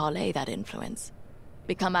person could parlay that influence.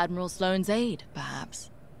 Become Admiral Sloane's aide, perhaps.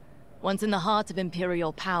 Once in the heart of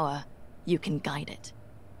Imperial power, you can guide it.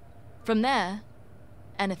 From there,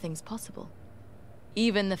 anything's possible.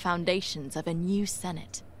 Even the foundations of a new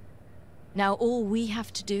Senate. Now all we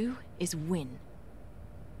have to do is win.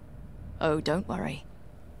 Oh, don't worry.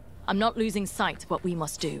 I'm not losing sight of what we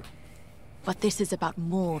must do. But this is about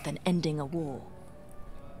more than ending a war.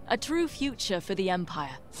 A true future for the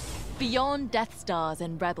Empire, beyond Death Stars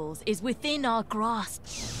and Rebels, is within our grasp.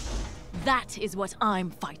 That is what I'm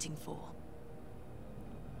fighting for.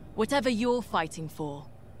 Whatever you're fighting for,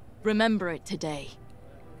 remember it today.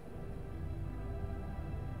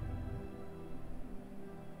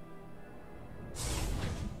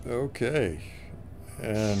 Okay.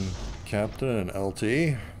 And Captain and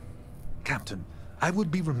LT? Captain, I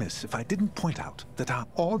would be remiss if I didn't point out that our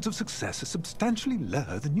odds of success are substantially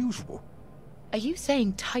lower than usual. Are you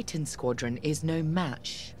saying Titan Squadron is no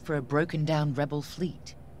match for a broken-down rebel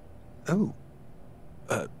fleet? Oh.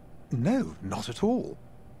 No, not at all.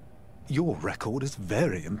 Your record is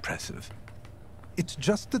very impressive. It's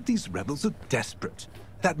just that these rebels are desperate.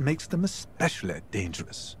 That makes them especially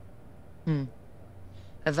dangerous.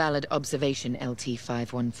 A valid observation,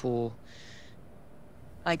 LT-514.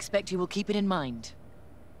 I expect you will keep it in mind.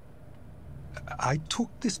 I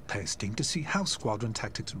took this posting to see how squadron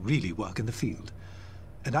tactics really work in the field,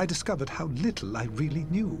 and I discovered how little I really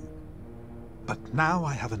knew. But now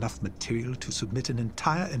I have enough material to submit an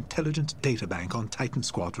entire intelligence databank on Titan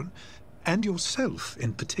Squadron, and yourself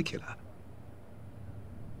in particular.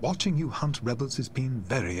 Watching you hunt rebels has been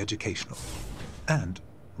very educational, and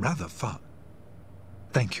rather fun.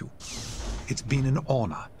 Thank you. It's been an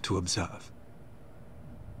honor to observe.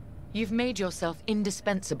 You've made yourself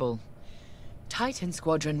indispensable. Titan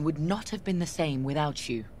Squadron would not have been the same without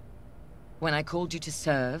you. When I called you to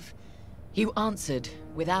serve, you answered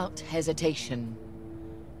without hesitation.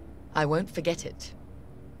 I won't forget it.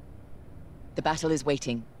 The battle is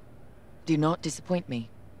waiting. Do not disappoint me.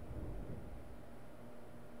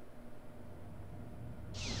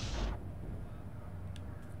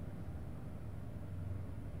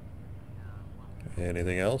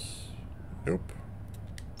 Anything else? Nope.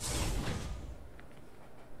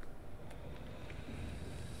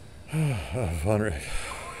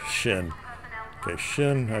 Shin. Okay,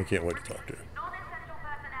 Shin, I can't wait to talk to.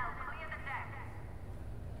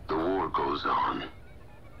 The war goes on.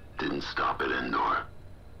 Didn't stop at Endor.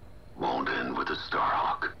 Won't end with a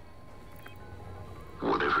Starhawk.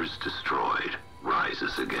 Whatever's destroyed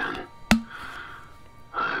rises again.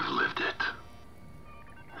 I've lived it.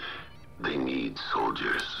 They need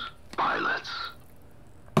soldiers, pilots.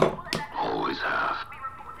 Always have.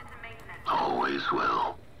 Always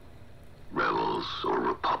will. Rebels or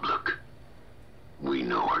Republic. We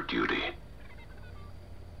know our duty.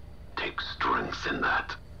 Take strength in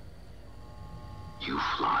that. You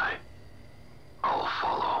fly. I'll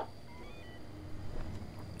follow.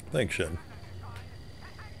 Thanks, Shen.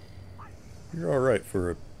 You're alright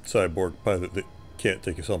for a cyborg pilot that can't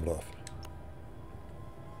take his helmet off.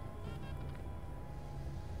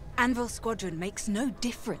 Anvil Squadron makes no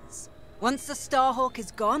difference. Once the Starhawk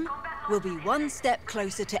is gone, we'll be one step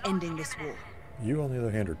closer to ending this war. You, on the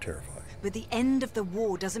other hand, are terrifying. But the end of the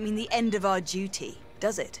war doesn't mean the end of our duty,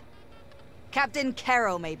 does it? Captain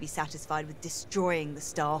Carroll may be satisfied with destroying the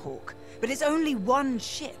Starhawk, but it's only one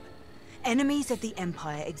ship. Enemies of the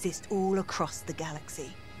Empire exist all across the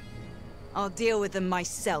galaxy. I'll deal with them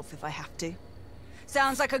myself if I have to.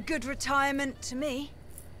 Sounds like a good retirement to me.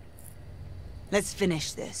 Let's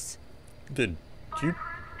finish this. Did you...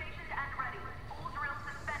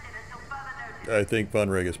 I think Von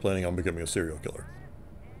Reg is planning on becoming a serial killer.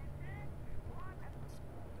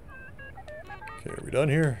 Okay, are we done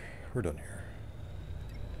here? We're done here.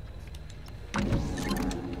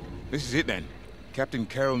 This is it then. Captain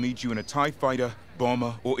Carroll needs you in a TIE fighter,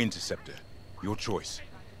 bomber, or interceptor. Your choice.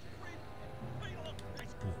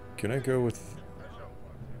 Can I go with...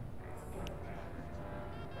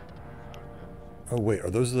 Oh wait, are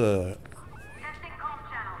those the...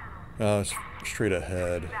 it's straight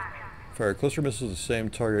ahead. Fire cluster missiles the same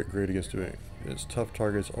target, great against doing its tough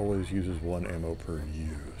targets, always uses 1 ammo per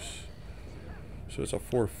use. So it's a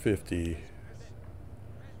 450.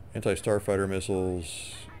 Anti-starfighter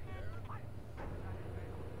missiles.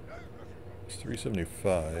 It's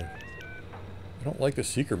 375. I don't like the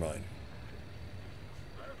Seeker Mine.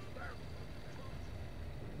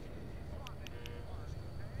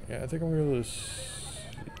 Yeah, I think I'm gonna go to...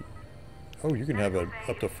 Oh, you can have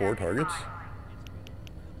up to 4 targets?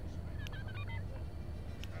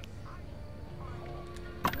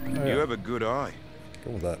 Oh, yeah. You have a good eye.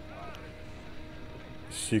 Go with that.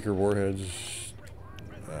 Seeker warheads.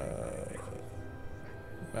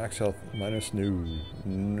 Max health minus new.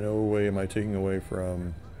 No way am I taking away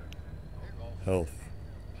from health.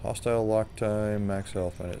 Hostile lock time. Max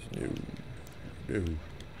health minus new.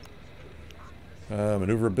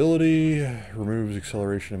 Maneuverability removes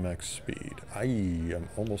acceleration and max speed. I am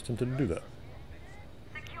almost tempted to do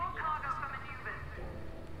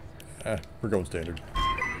that. We're going standard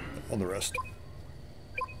on the rest.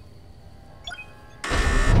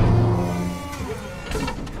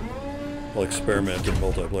 I'll experiment in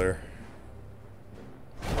multiplayer.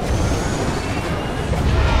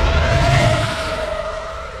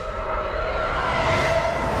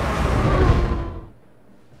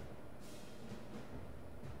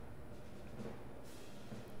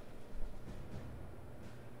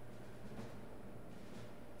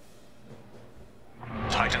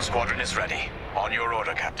 Titan Squadron is ready. On your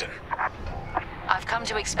order, Captain. I've come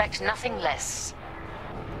to expect nothing less.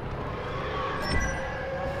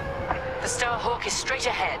 The Star Hawk is straight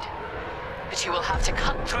ahead, but you will have to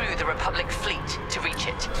cut through the Republic fleet to reach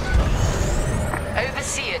it.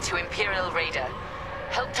 Overseer to Imperial Raider.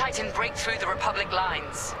 Help Titan break through the Republic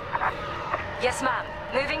lines. Yes, ma'am.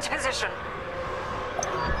 Moving to position.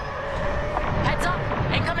 Heads up!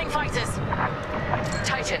 Incoming fighters!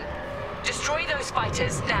 Titan, destroy those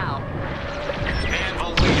fighters now.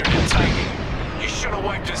 Anvil leader to Titan. You should have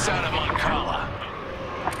wiped us out of Moncala.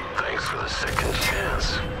 Thanks for the second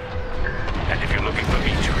chance. And if you're looking for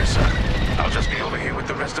me, Teresa, I'll just be over here with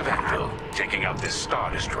the rest of Anvil, taking out this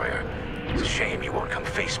Star Destroyer. It's a shame you won't come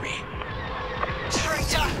face me.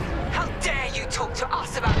 Traitor! How dare you talk to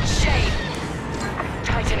us about shame?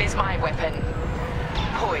 Titan is my weapon,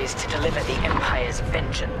 poised to deliver the Empire's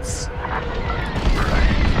vengeance.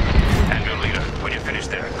 Anvil leader, when you're finished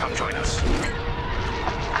there, come join us.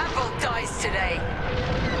 Anvil dies today.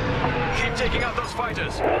 Keep taking out those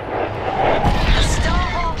fighters. The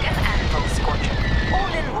Starhawk and Anvil Squadron,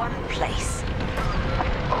 all in one place.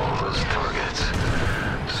 All those targets,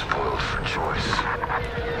 spoiled for choice.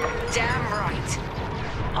 Damn right.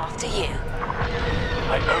 After you.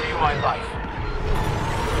 I owe you my life.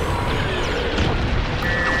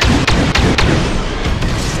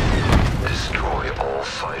 Destroy all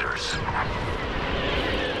fighters.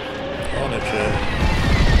 On it, Chad.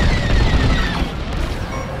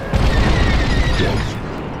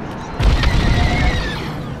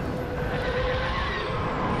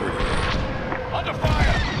 Under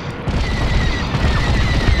fire!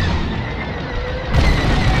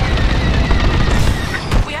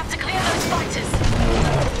 We have to clear those fighters.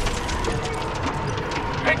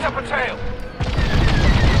 Picked up a tail!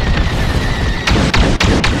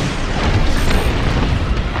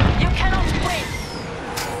 You cannot win.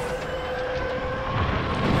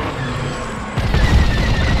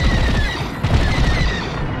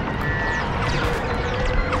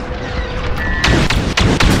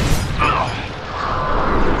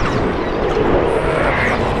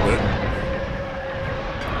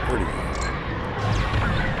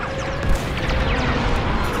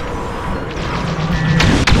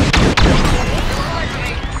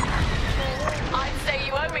 I'd say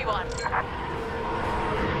you owe me one.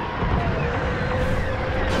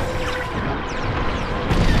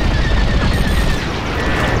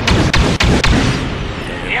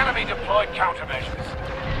 The enemy deployed countermeasures.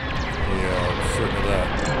 Yeah, I'm certain of that.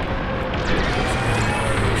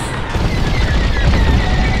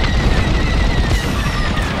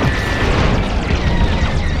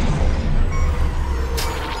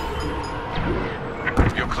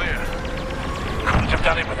 You're clear. Couldn't have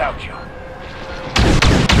done it without you.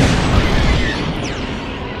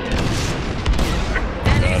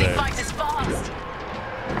 They're losing fighters fast.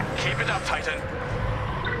 Keep it up, Titan.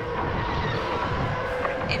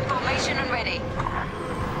 In formation and ready.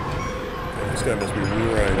 This guy must be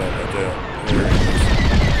right on that tail.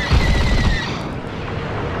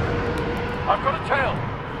 I've got a tail.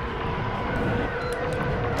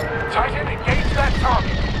 Titan, engage that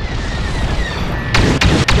target.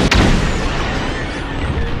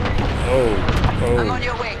 Oh, I'm on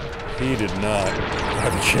your way. he did not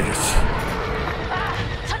have a chance.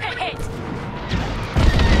 Took a hit.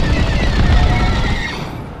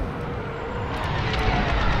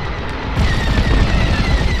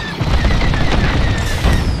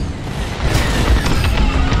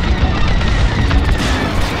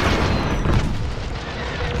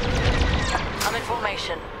 I'm in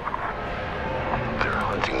formation. They're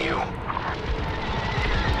hunting you.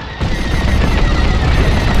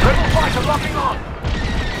 Rebel fighter locking on.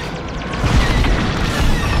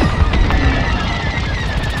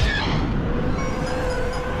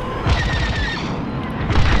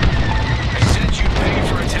 I said you'd pay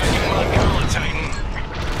for attacking Moncala, Titan.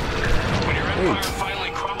 When your empire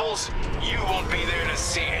finally crumbles, you won't be there to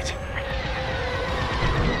see it.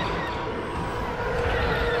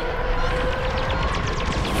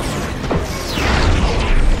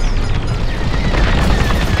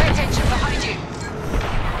 Pay attention behind you.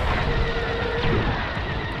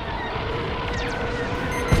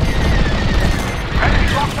 Enemy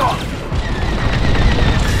locked on.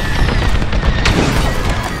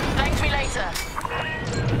 Thank me later.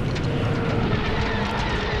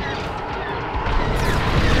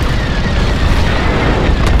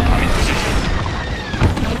 I'm in position.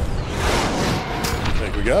 I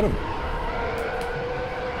think we got him.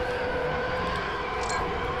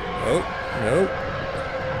 Oh, no.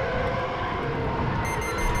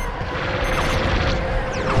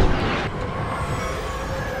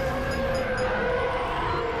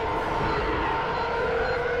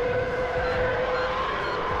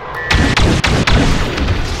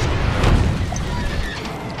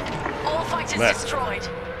 Titan's Mech. destroyed.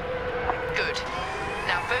 Good.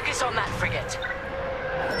 Now focus on that frigate.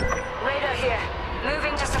 Radar here.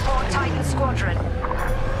 Moving to support Titan Squadron.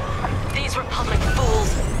 These Republic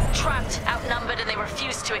fools. Trapped, outnumbered, and they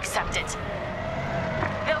refuse to accept it.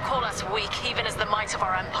 They'll call us weak, even as the might of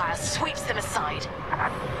our empire sweeps them aside.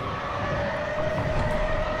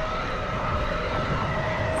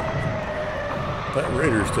 That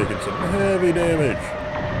Raider's taking some heavy damage.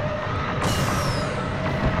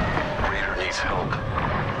 Raider needs help.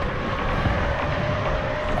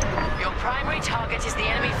 Your primary target is the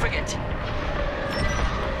enemy frigate.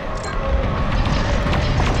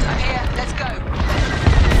 I'm here. Let's go.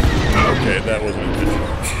 Okay, that wasn't intentional.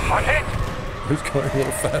 On hit. It was going a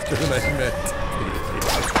little faster than I meant.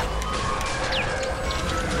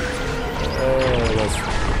 Oh, that's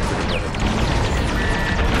pretty bad.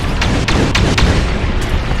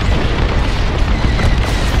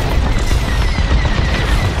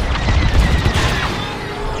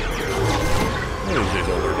 One of these days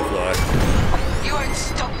I'll learn to fly. You won't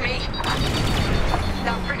stop me.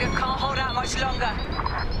 That frigate can't hold out much longer.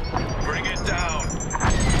 Bring it down.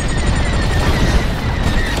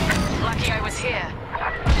 Lucky I was here.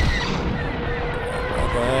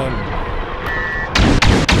 Rock on.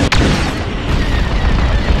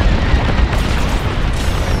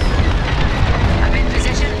 I'm in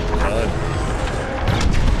position. Done.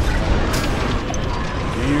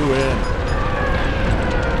 You win.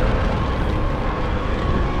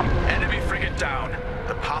 Enemy frigate down.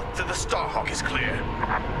 The path to the Starhawk is clear.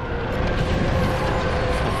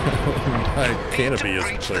 My canopy isn't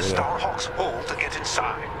Breach clear the though. Starhawk's hull to get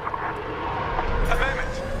inside. A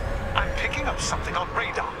moment. I'm picking up something on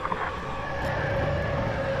radar.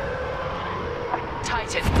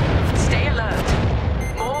 Titan, stay alert.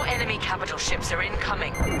 More enemy capital ships are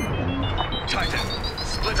incoming. Titan,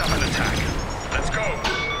 split up and attack. Let's go.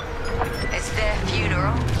 It's their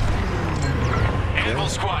funeral. Anvil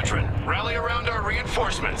Squadron, rally around our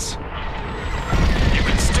reinforcements. You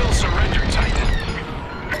can still surrender, Titan.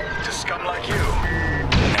 To scum like you.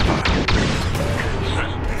 Never.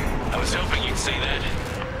 I was hoping you'd say that.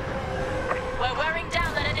 We're wearing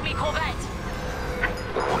down that enemy corvette.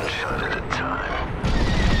 One shot at a time.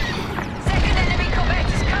 Second enemy corvette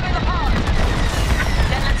is coming apart.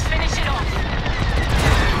 Then let's finish it off.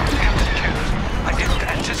 Captain Kenneth, I didn't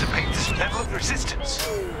anticipate this level of resistance.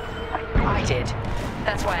 I did.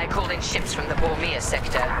 That's why I called in ships from the Bormir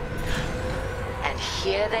sector. And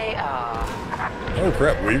here they are. Oh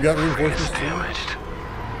crap, we've got reinforcements too. Damaged.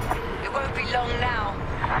 It won't be long now.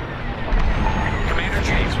 Commander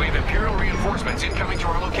James, we have Imperial reinforcements incoming to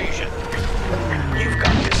our location. You've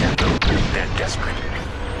got this, Endo. They're desperate.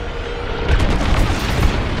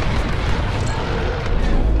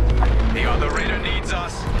 The other Raider needs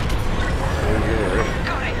us.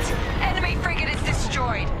 Got it. Enemy frigate is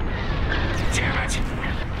destroyed. Damn it.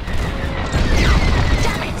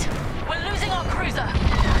 Damn it! We're losing our cruiser.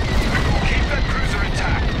 Keep that cruiser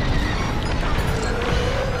intact.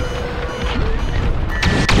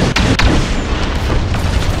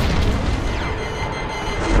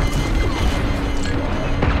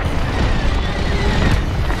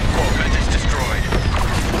 Corvette is destroyed.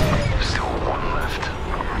 Still one left.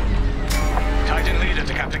 Titan leader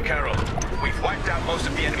to Captain Carroll. We've wiped out most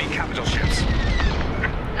of the enemy capital ships.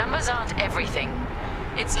 Numbers aren't everything.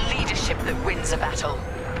 It's leadership that wins a battle.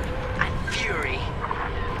 And fury.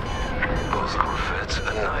 Both corvettes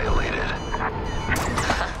annihilated.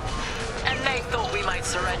 And they thought we might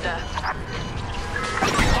surrender.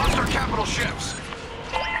 We lost our capital ships.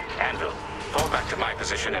 Anvil, fall back to my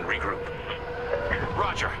position and regroup.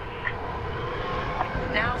 Roger.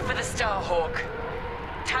 Now for the Starhawk.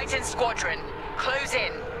 Titan Squadron, close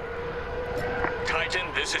in. Titan,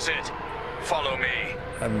 this is it. Follow me.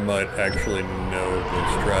 I might actually know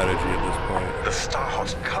the strategy at this point. The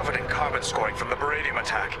Starhawk's covered in carbon scoring from the Beradium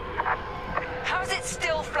attack. How's it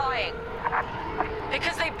still flying?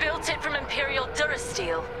 Because they built it from Imperial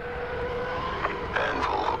Durasteel.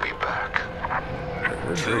 Anvil will be back.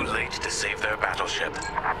 Too late to save their battleship.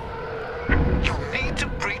 You need to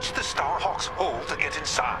breach the Starhawk's hull to get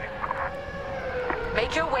inside.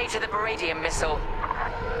 Make your way to the Beradium missile.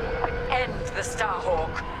 End the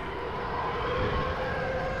Starhawk.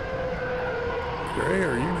 Gray,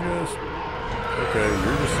 are you just... Okay,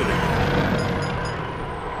 you're just sitting there.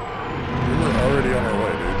 We're already on our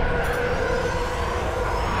way, dude.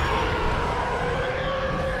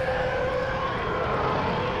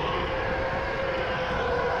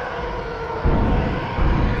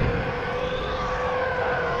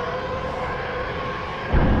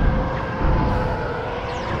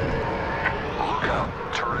 Look out.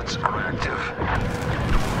 Turrets are active.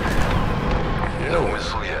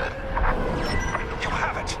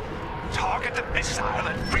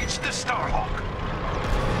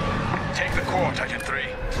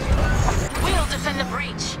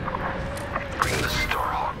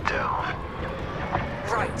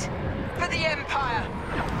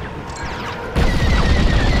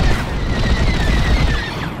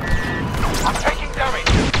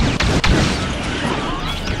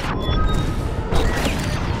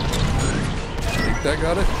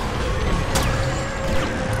 Got it.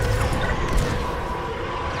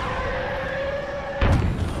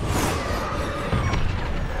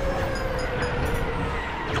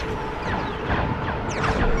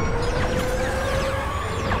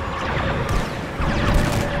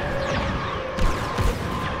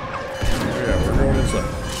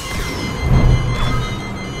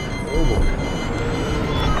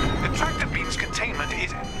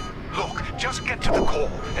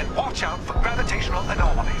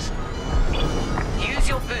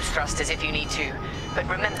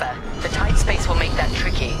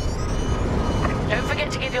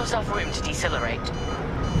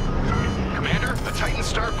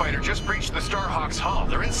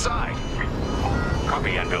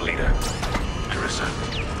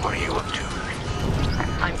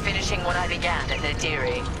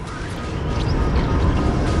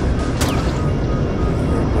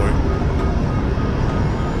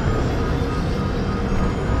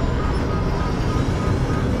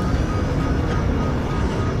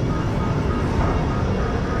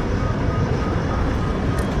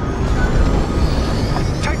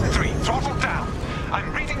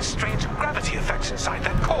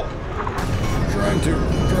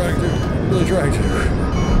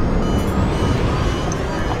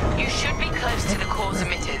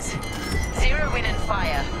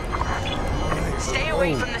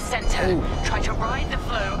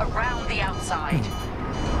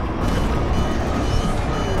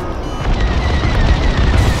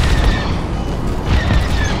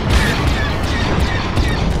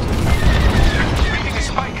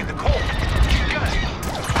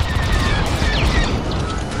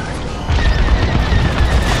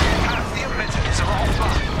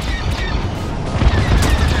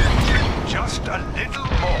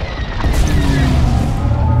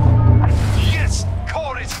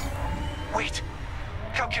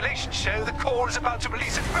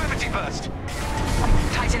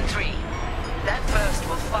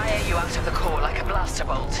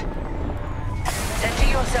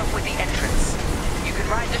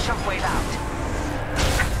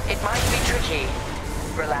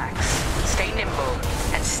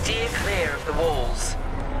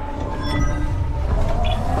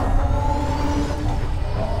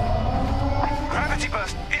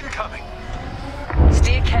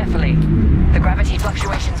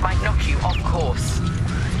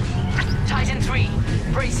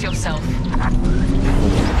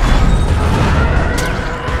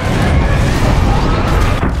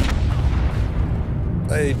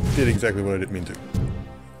 Exactly what I didn't mean to.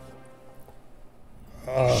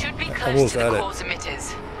 Should be close to the core's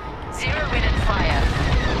emitters. Zero in and fire.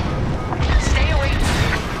 Stay away.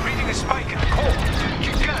 Reading a spike in the core.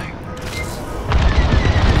 Keep going.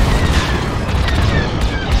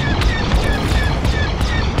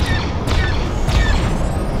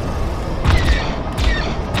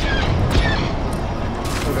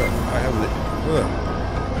 Okay, I have the.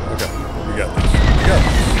 Okay, we got this. We got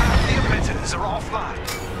this. The emitters are offline.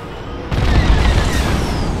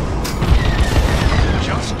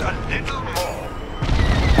 Just a little more.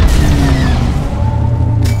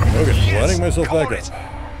 Okay, lining myself back up.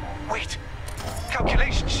 Wait.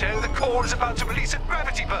 Calculations show the core is about to release a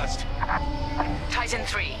gravity burst. Titan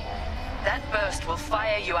 3. That burst will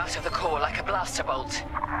fire you out of the core like a blaster bolt.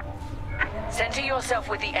 Center yourself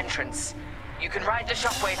with the entrance. You can ride the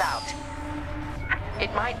shockwave out.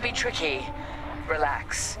 It might be tricky.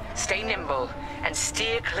 Relax, stay nimble, and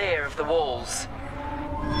steer clear of the walls.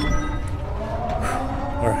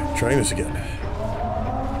 Alright, trying this again.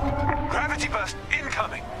 Gravity burst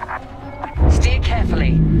incoming. Steer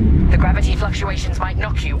carefully. The gravity fluctuations might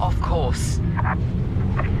knock you off course.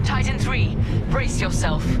 Titan 3, brace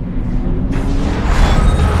yourself.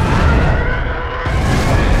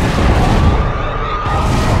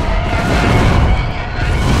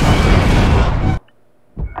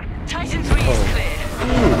 Titan 3 is clear.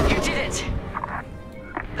 You did it.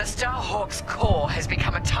 The Starhawk's core has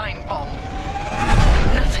become a time bomb.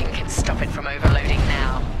 Nothing can stop it from overloading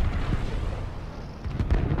now.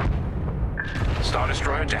 Star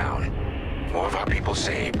Destroyer down. More of our people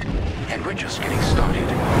saved. And we're just getting started.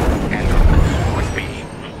 Handle with me.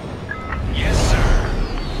 Yes, sir.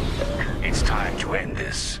 It's time to end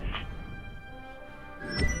this.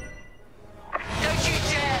 Don't you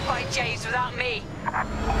dare fight James without me.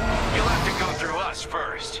 You'll have to go through us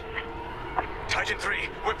first. Titan 3,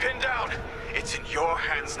 we're pinned down. It's in your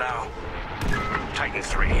hands now. Titan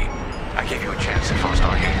 3, I gave you a chance at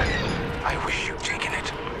Star Haven. I wish you'd taken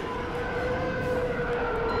it.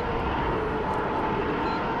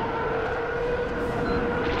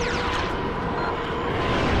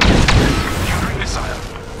 Countering missile.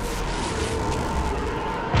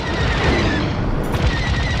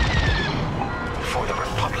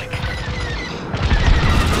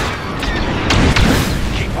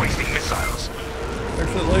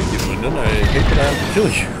 Kill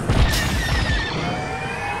you.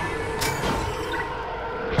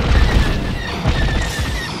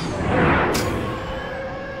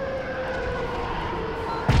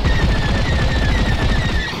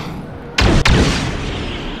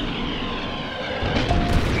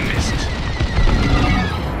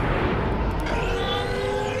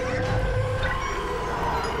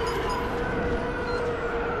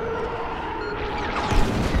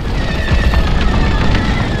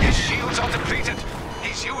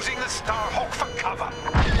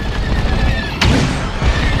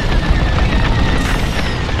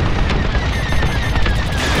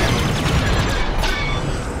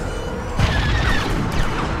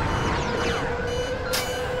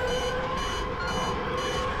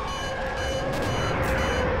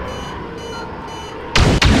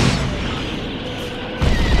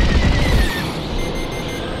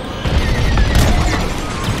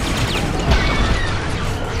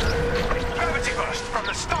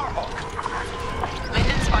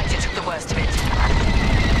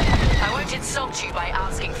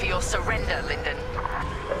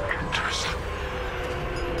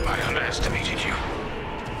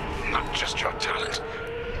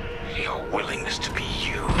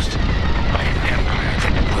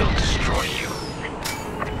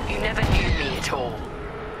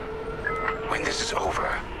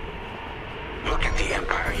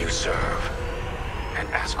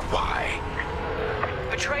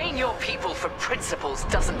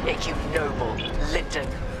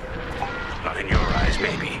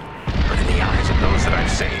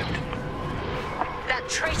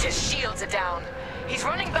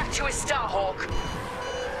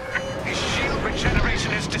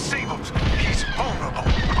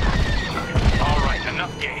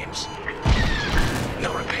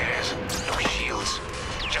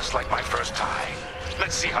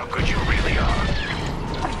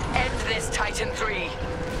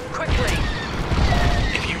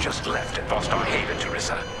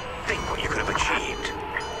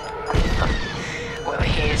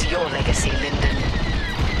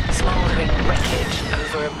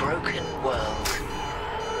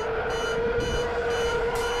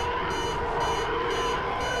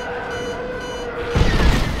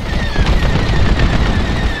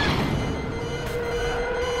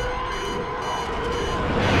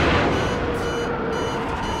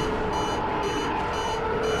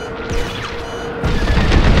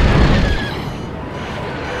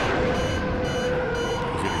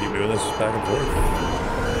 Back and forth.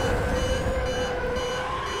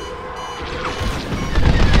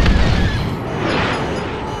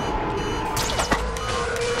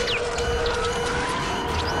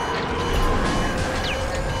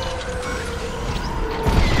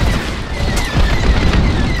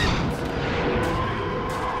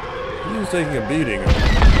 He was taking a beating.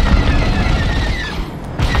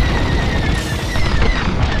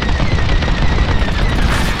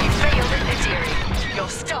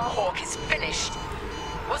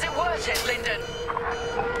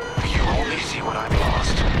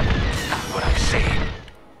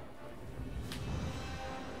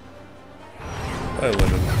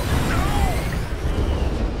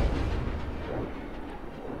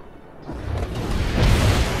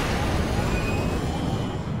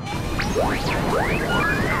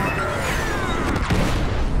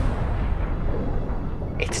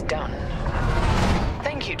 It's done.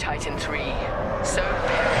 Thank you, Titan 3. So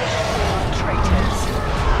perish all traitors.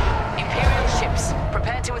 Imperial ships,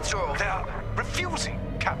 prepare to withdraw. They are refusing,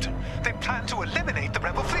 Captain. They plan to eliminate the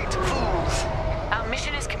rebel fleet. Fools! Our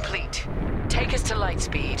mission is complete. Take us to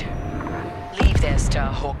Lightspeed. Leave their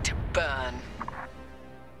Starhawk to burn.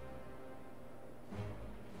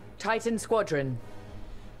 Titan Squadron.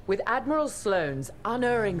 With Admiral Sloane's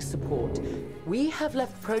unerring support, we have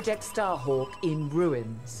left Project Starhawk in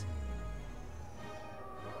ruins.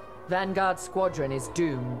 Vanguard Squadron is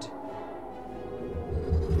doomed.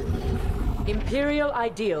 Imperial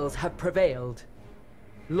ideals have prevailed.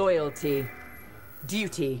 Loyalty,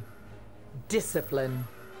 duty, discipline.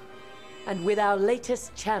 And with our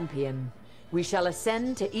latest champion, we shall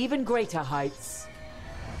ascend to even greater heights.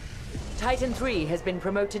 Titan 3 has been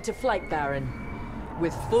promoted to Flight Baron,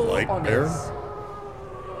 with full honors.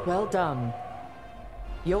 Well done.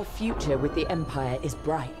 Your future with the Empire is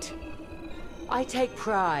bright. I take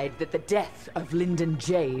pride that the death of Lyndon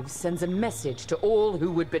Javes sends a message to all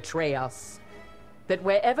who would betray us. That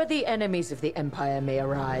wherever the enemies of the Empire may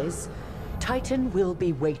arise, Titan will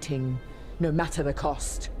be waiting, no matter the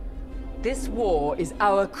cost. This war is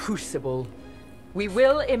our crucible. We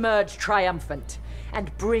will emerge triumphant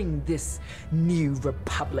and bring this new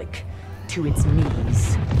republic to its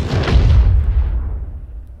knees.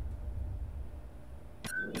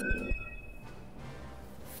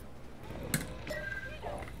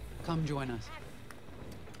 come join us.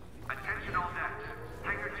 Attention all decks.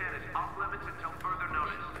 Hangar 10 is off limits until further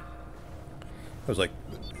notice. I was like,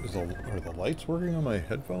 are the lights working on my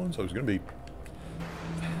headphones? I was gonna be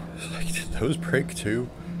like, did those break too?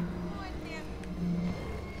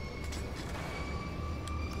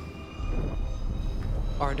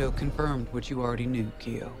 Ardo confirmed what you already knew,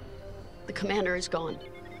 Keo. The commander is gone.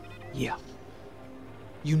 Yeah.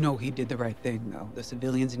 You know he did the right thing, though. The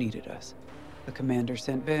civilians needed us. The commander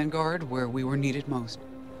sent Vanguard where we were needed most.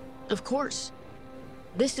 Of course.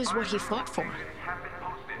 This is what he fought for.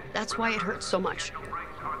 That's why it hurts so much.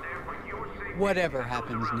 Whatever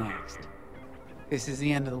happens next. This is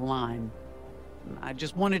the end of the line. I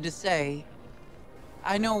just wanted to say,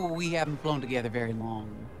 I know we haven't flown together very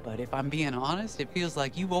long, but if I'm being honest, it feels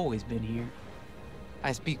like you've always been here.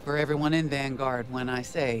 I speak for everyone in Vanguard when I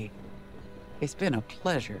say, it's been a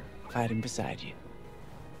pleasure fighting beside you.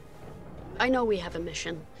 I know we have a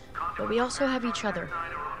mission, but we also have each other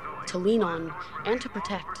to lean on and to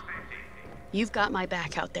protect. You've got my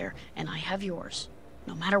back out there, and I have yours,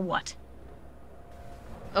 no matter what.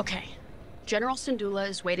 Okay, General Syndulla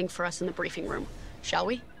is waiting for us in the briefing room. Shall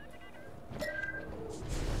we?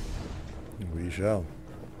 We shall.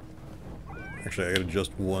 Actually, I gotta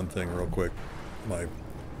adjust one thing real quick.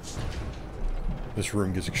 This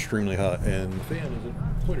room gets extremely hot, and the fan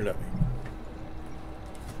isn't pointed at me.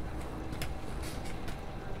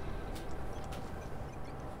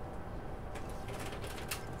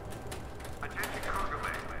 Attention cargo bay.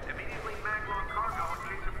 Immediately mag-lock cargo in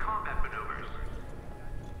case of combat maneuvers.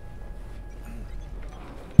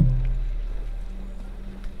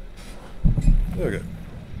 Okay.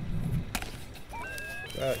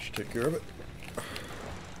 That should take care of it.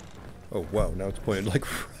 Oh wow, now it's pointed like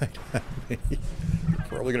right at me.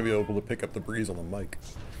 Probably gonna be able to pick up the breeze on the mic.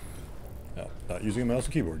 No, not using a mouse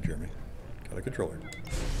and keyboard, Jeremy. Got a controller.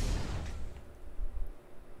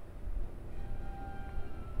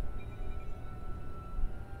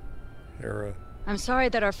 Hera. I'm sorry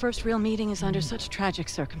that our first real meeting is under such tragic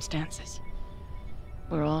circumstances.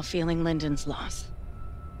 We're all feeling Lyndon's loss.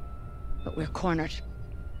 But we're cornered.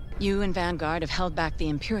 You and Vanguard have held back the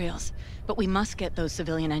Imperials, but we must get those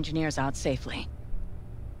civilian engineers out safely.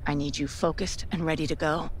 I need you focused and ready to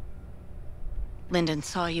go. Lyndon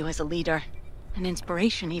saw you as a leader, an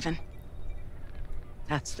inspiration even.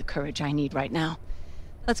 That's the courage I need right now.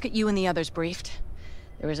 Let's get you and the others briefed.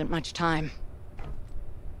 There isn't much time.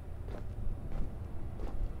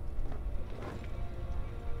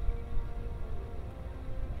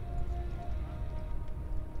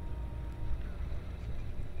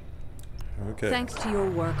 Okay. Thanks to your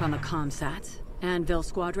work on the comsats, Anvil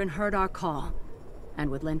Squadron heard our call, and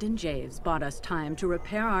with Lyndon Javes bought us time to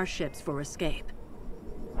repair our ships for escape.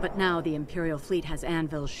 But now the Imperial fleet has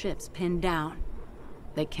Anvil's ships pinned down.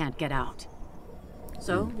 They can't get out.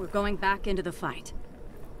 So we're going back into the fight,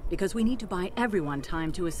 because we need to buy everyone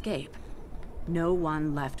time to escape. No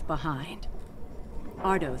one left behind.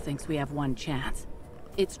 Ardo thinks we have one chance.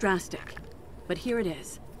 It's drastic, but here it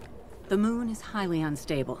is. The moon is highly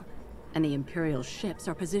unstable, and the Imperial ships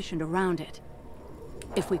are positioned around it.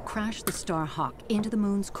 If we crash the Starhawk into the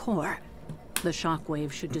moon's core, the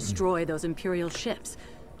shockwave should destroy those Imperial ships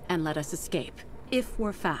and let us escape, if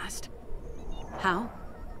we're fast. How?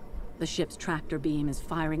 The ship's tractor beam is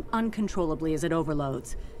firing uncontrollably as it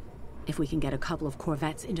overloads. If we can get a couple of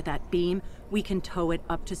corvettes into that beam, we can tow it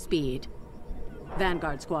up to speed.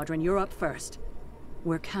 Vanguard Squadron, you're up first.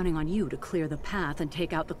 We're counting on you to clear the path and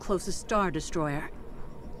take out the closest Star Destroyer.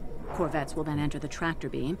 Corvettes will then enter the tractor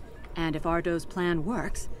beam, and if Ardo's plan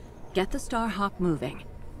works, get the Starhawk moving.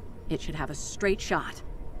 It should have a straight shot.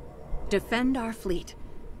 Defend our fleet,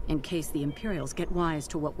 in case the Imperials get wise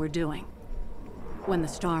to what we're doing. When the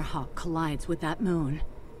Starhawk collides with that moon,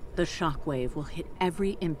 the shockwave will hit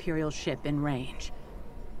every Imperial ship in range.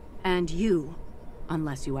 And you,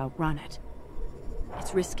 unless you outrun it.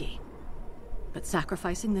 It's risky, but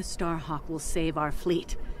sacrificing the Starhawk will save our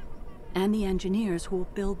fleet, and the engineers who will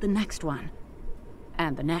build the next one,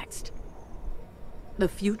 and the next. The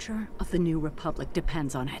future of the New Republic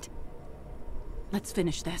depends on it. Let's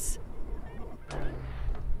finish this.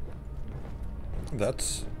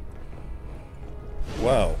 That's...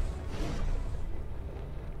 wow.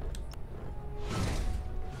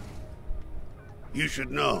 You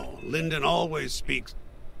should know, Lyndon always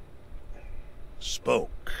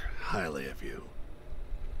spoke highly of you.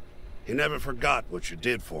 He never forgot what you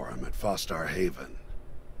did for him at Fostar Haven.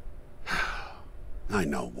 I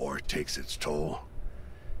know war takes its toll.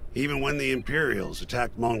 Even when the Imperials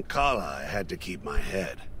attacked Mon Cala, I had to keep my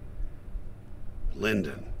head.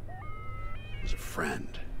 Lyndon was a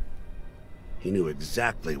friend. He knew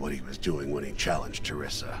exactly what he was doing when he challenged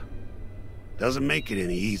Teresa. Doesn't make it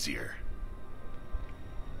any easier.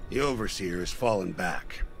 The Overseer has fallen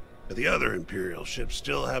back, but the other Imperial ships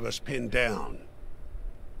still have us pinned down.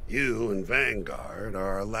 You and Vanguard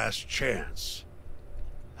are our last chance.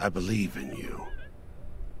 I believe in you.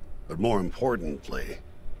 But more importantly,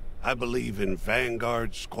 I believe in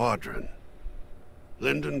Vanguard Squadron.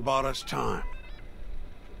 Lyndon bought us time.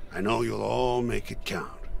 I know you'll all make it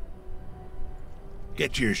count.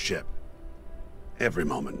 Get to your ship. Every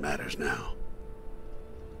moment matters now.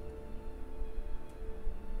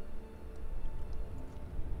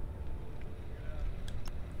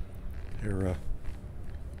 Here,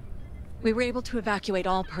 We were able to evacuate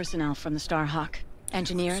all personnel from the Starhawk.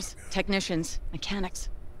 Engineers, technicians, mechanics.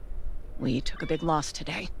 We took a big loss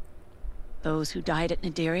today. Those who died at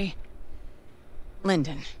Nadiri.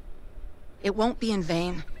 Lyndon, it won't be in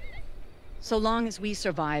vain. So long as we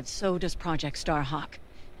survive, so does Project Starhawk.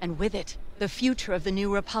 And with it, the future of the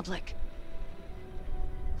New Republic.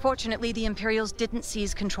 Fortunately, the Imperials didn't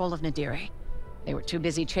seize control of Nadiri. They were too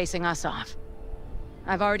busy chasing us off.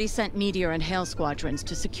 I've already sent Meteor and Hail squadrons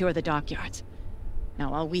to secure the dockyards.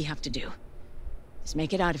 Now all we have to do is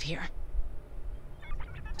make it out of here.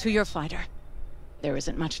 To your fighter. There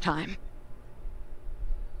isn't much time.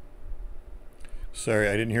 Sorry,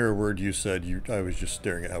 I didn't hear a word you said. I was just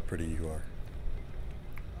staring at how pretty you are.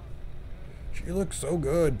 She looks so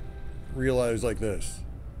good. Realized like this.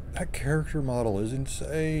 That character model is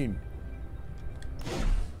insane.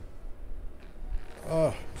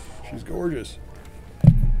 Oh, she's gorgeous.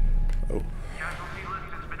 Oh.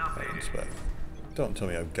 Don't tell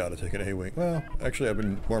me I've got to take an A-Wing. Well, actually, I've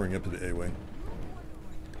been warming up to the A-Wing.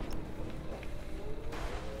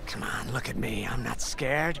 Come on, look at me. I'm not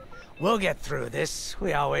scared. We'll get through this.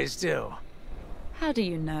 We always do. How do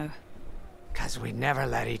you know? 'Cause we never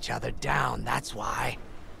let each other down, that's why.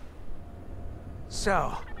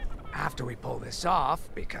 So, after we pull this off,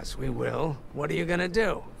 because we will, what are you gonna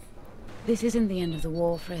do? This isn't the end of the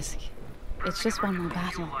war, Frisk. It's just one more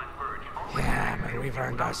battle. Yeah, but we've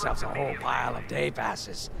earned ourselves a whole pile of day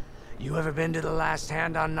passes. You ever been to the Last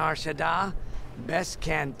Hand on Nar Shaddaa? Best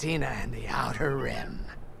cantina in the Outer Rim.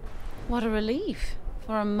 What a relief.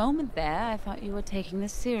 For a moment there, I thought you were taking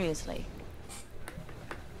this seriously.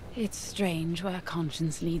 It's strange where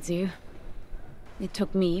conscience leads you. It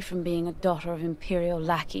took me from being a daughter of Imperial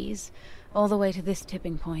lackeys all the way to this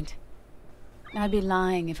tipping point. I'd be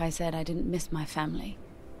lying if I said I didn't miss my family.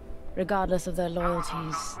 Regardless of their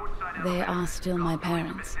loyalties, they are still my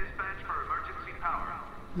parents.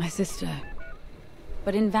 My sister.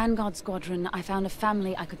 But in Vanguard Squadron, I found a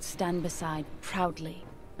family I could stand beside proudly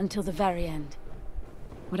until the very end.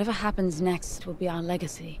 Whatever happens next will be our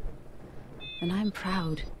legacy. And I'm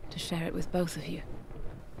proud to share it with both of you.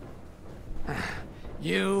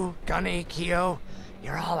 You, Gunny, Keo,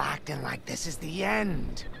 you're all acting like this is the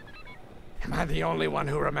end. Am I the only one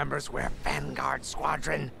who remembers we're Vanguard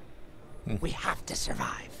Squadron? We have to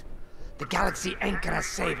survive. The galaxy ain't gonna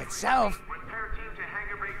save itself.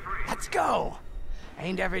 Let's go!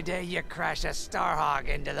 Ain't every day you crash a Starhawk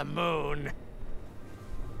into the moon.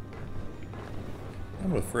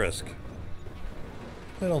 I'm with Frisk.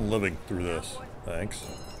 Plan on living through this. Thanks.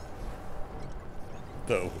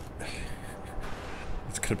 Though,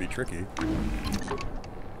 it's gonna be tricky.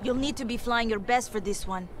 You'll need to be flying your best for this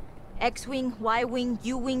one. X-Wing, Y-Wing,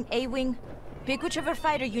 U-Wing, A-Wing. Pick whichever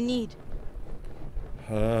fighter you need.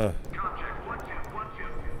 I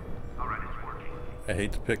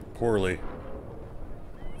hate to pick poorly.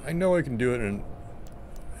 I know I can do it in an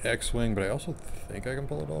X-Wing, but I also think I can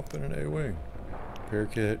pull it off in an A-Wing. Repair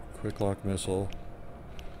kit, quick lock missile.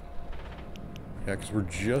 Yeah, because we're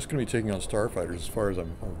just going to be taking on starfighters as far as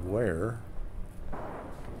I'm aware.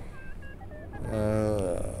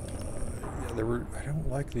 Yeah, I don't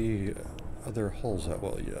like the other hulls that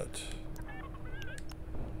well yet.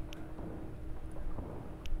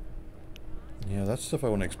 Yeah, that's stuff I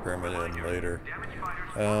want to experiment in later.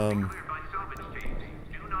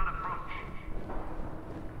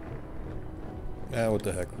 What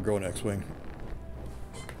the heck, we're going X-Wing.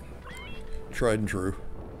 Tried and true.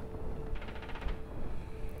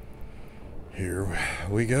 Here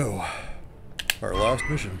we go. Our last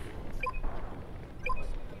mission.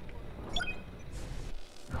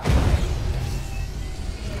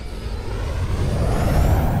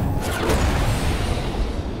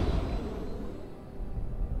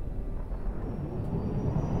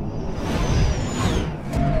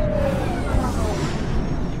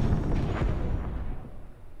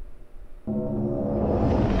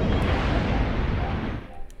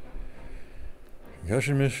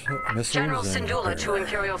 Concussion missiles. General Syndulla to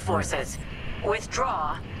Imperial forces.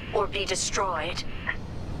 Withdraw or be destroyed.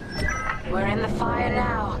 We're in the fire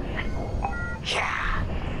now. Yeah.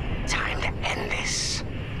 Time to end this.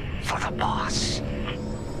 For the boss.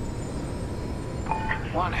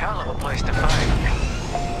 One hell of a place to fight.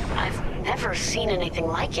 I've never seen anything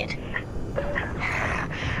like it.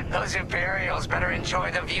 Those Imperials better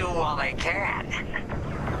enjoy the view while they can.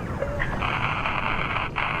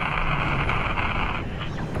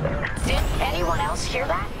 Did anyone else hear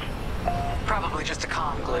that? Probably just a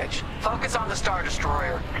comm glitch. Focus on the Star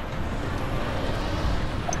Destroyer.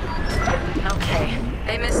 Okay,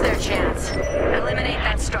 they missed their chance. Eliminate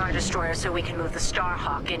that Star Destroyer so we can move the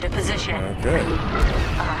Starhawk into position. Okay.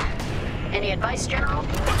 Any advice, General?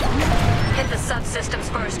 Hit the subsystems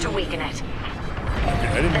first to weaken it. Okay,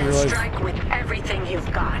 I didn't Then realize strike with everything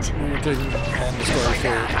you've got. we were taking on the Star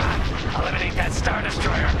Destroyer. Eliminate that Star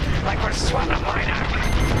Destroyer like we're swatting a miner.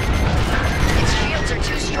 Its shields are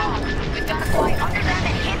too strong. We've got to fly under them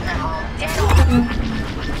and hit them all dead on.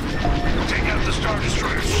 Take out the Star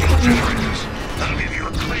Destroyer's shield generators. That'll give you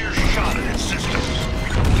a clear shot at its systems.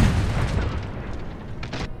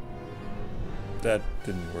 That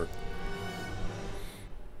didn't work.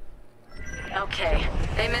 Okay,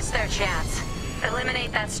 they missed their chance.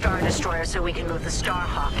 Eliminate that Star Destroyer so we can move the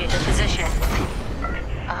Starhawk into position.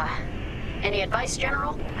 Any advice,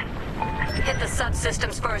 General? Hit the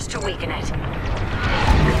subsystems first to weaken it.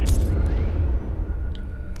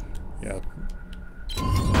 Yeah.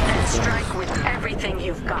 Then strike with everything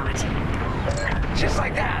you've got. Just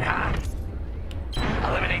like that, huh?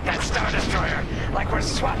 Eliminate that Star Destroyer like we're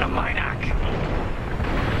swatting a Minoc.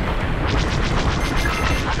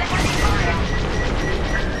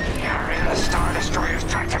 You're in the Star Destroyer's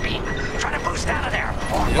tractor beam. Try to boost out of there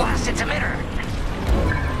or blast its emitter.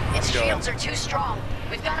 Its shields are too strong.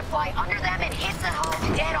 We've got to fly under them and hit the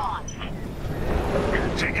hull dead on.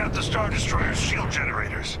 Take out the Star Destroyer's shield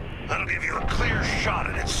generators. That'll give you a clear shot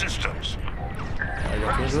at its systems. I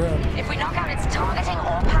got turned around. If we knock out its targeting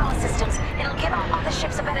or power systems, it'll give our other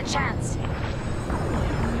ships a better chance.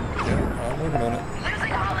 Yeah, I'm working on it.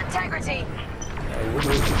 Losing hull integrity. I would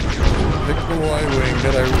have picked the Y-wing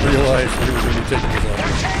that I realized that it was going to be taking us on.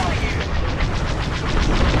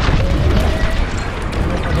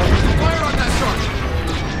 Fire on that shark!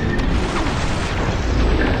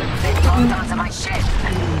 They've locked onto my ship.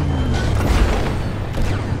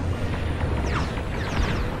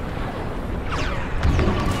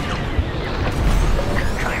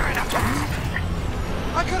 Clearing a path.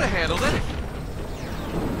 I could have handled it.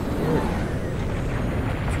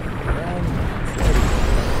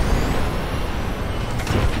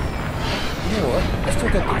 You know what? I still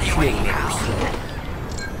got the shield there,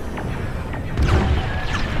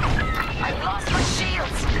 I've lost my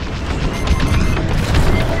shields.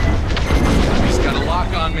 He's got a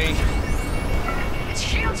lock on me. Its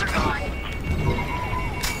shields are gone.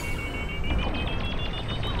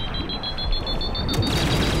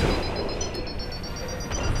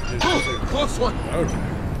 Ooh, close one. Okay.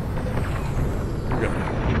 You're good.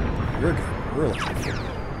 You're good. We're alive.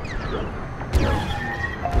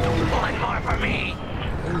 One more for me.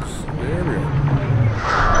 There we go.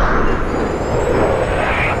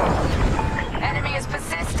 Enemy is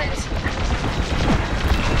persistent.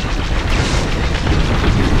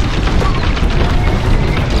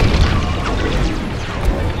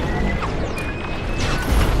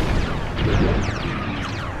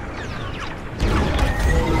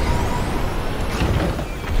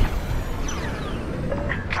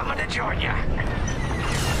 Coming to join ya.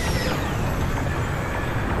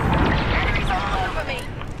 Enemies all over me.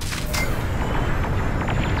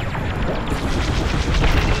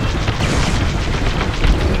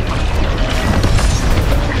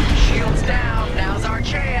 Shields down. Now's our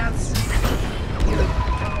chance.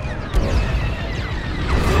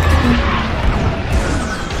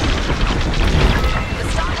 The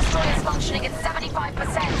Star Destroyer is functioning at 75%.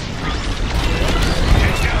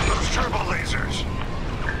 Take down those turbo lasers.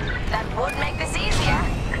 That would make this easier.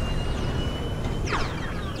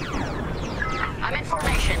 I'm in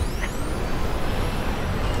formation.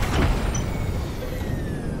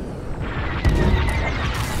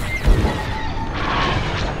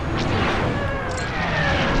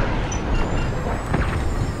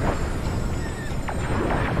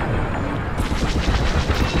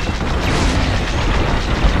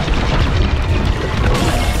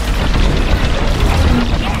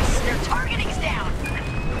 Yes, their targeting's down.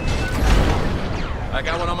 I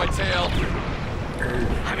got one on my tail.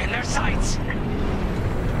 I'm in their sights.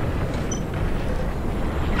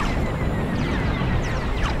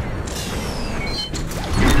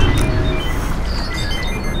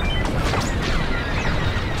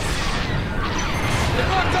 They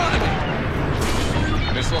locked onto me!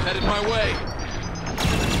 Missile headed my way.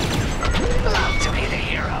 Love to be the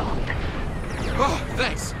hero. Oh,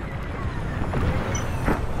 thanks.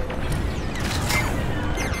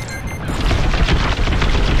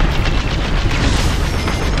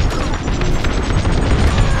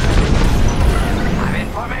 I'm in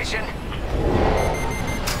formation.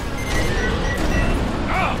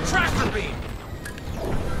 Oh, tractor beam!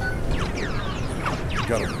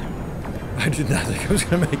 Got him. I did not think I was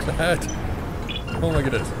gonna make that. Oh my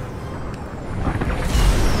goodness.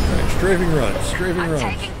 Alright, strafing run, strafing run.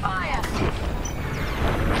 Taking fire.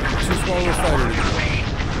 Too small of a fighter to do.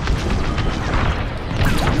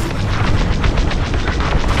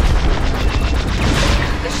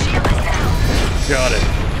 The shield is down. Got it.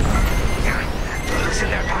 Losing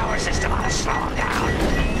their power system ought to slow them down.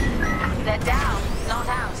 They're down, not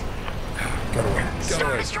out. Got away. Got Star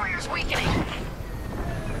away. Destroyer's weakening.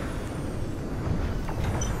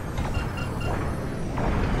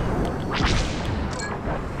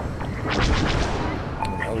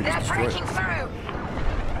 Now we They're just destroy breaking it. through.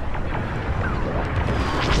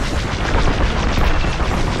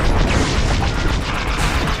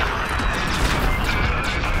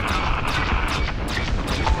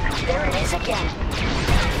 There it is again.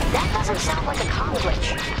 That doesn't sound like a comm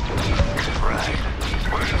glitch. Right.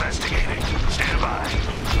 We're investigating. Stand by.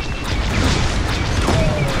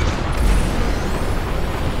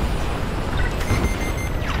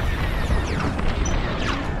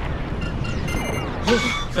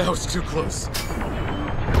 That was too close. They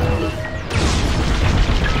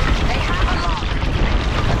have a lock.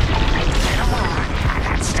 Little more, and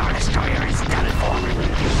that Star Destroyer is done for.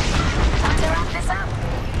 Time to wrap this up.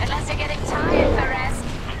 Unless you're getting tired, Perez.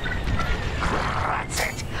 That's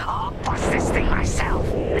it. I'll bust this thing myself.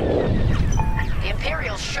 The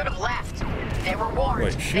Imperials should have left. They were warned.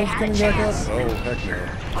 Wait, They shield's had a coming back up? chance. Oh, heck no.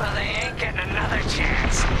 Well, they ain't getting another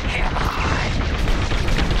chance. Hit 'em hard.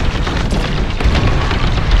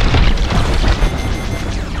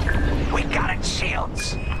 We got it,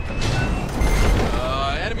 shields.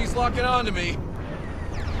 Enemies locking onto me.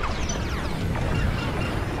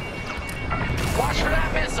 Watch for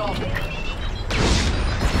that missile.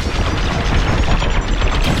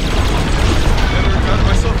 Better recover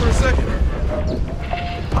myself for a second.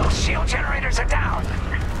 Both shield generators are down.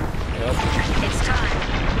 It's time.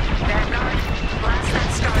 Vanguard, blast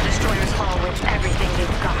that Star Destroyer's hull with everything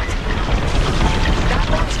you've got. That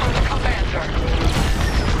one's for the commander.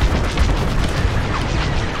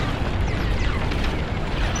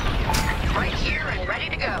 Right here and ready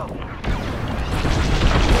to go.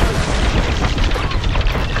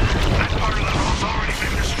 That part of the hull's already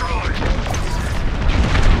been destroyed.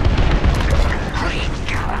 Green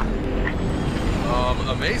got 'em.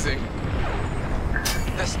 Amazing.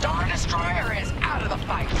 The Star Destroyer is out of the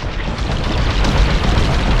fight.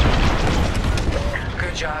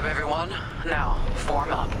 Good job, everyone. Now,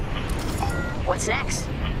 form up. What's next?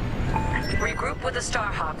 Regroup with the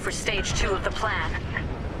Starhawk for stage 2 of the plan.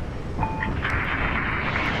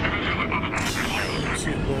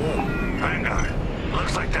 See it blow up. Vanguard.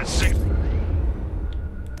 Looks like that signal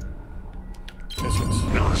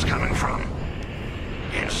is coming from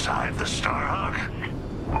inside the Starhawk.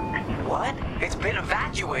 What? It's been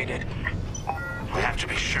evacuated. We have to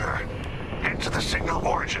be sure. Get to the signal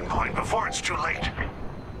origin point before it's too late.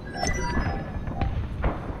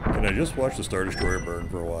 Can I just watch the Star Destroyer burn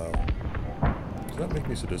for a while? Does that make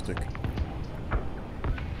me sadistic?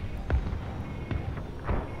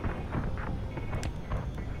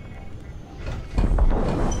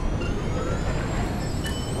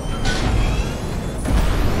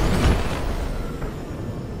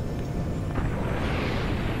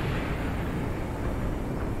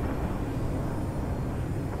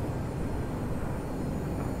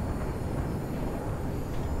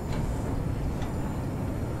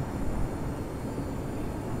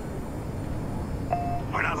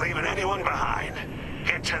 We're not leaving anyone behind.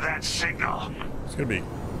 Get to that signal. It's gonna be... Is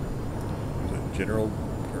it General...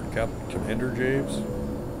 or Commander Javes?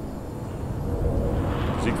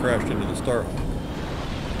 Because he crashed into the Starhawk.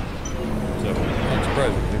 So,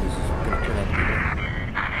 unsurprisingly, this is gonna turn out to be him.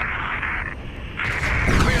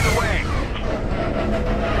 Clear the way.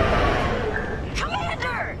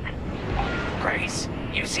 Commander! Grace,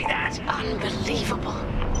 you see that? Unbelievable.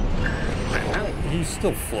 He's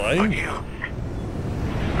still flying?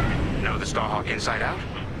 Know the Starhawk inside out?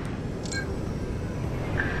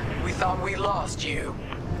 We thought we lost you.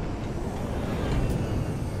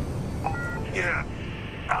 Yeah.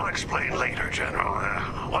 I'll explain later, General.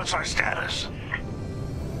 What's our status?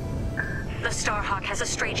 The Starhawk has a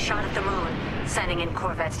straight shot at the moon, sending in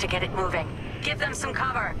corvettes to get it moving. Give them some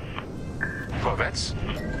cover. Corvettes?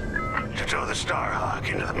 To tow the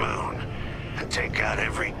Starhawk into the moon and take out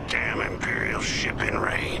every damn Imperial ship in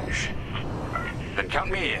range. Then count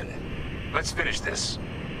me in. Let's finish this.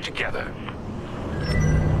 Together.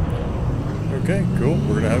 Okay, cool.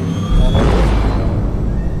 We're gonna have it on our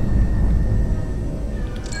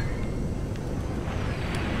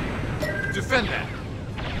way. Defend that.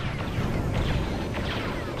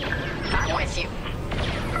 I'm with you.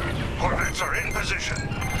 Corvettes are in position.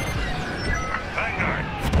 Vanguard,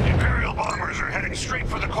 Imperial bombers are heading straight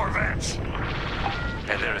for the corvettes.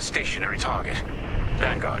 And they're a stationary target.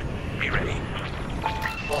 Vanguard, be ready.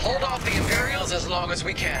 We'll hold off the Imperials as long as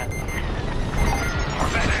we can.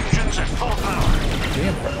 Corvette engines at full power.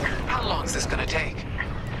 Damn. How long's this gonna take?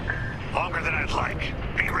 Longer than I'd like.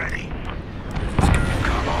 Be ready.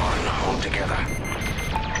 Come on, hold together.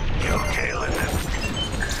 You okay, Lyndon?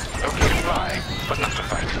 Okay to fly, but not to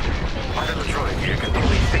fight. My little droid here can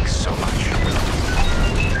only fix so much.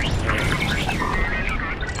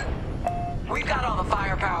 We've got all the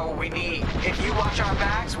firepower we need. If you watch our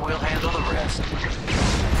backs, we'll handle the rest.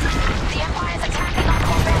 The Empire's attacking our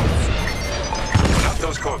corvettes. Not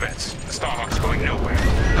those corvettes. The Starhawk's going nowhere.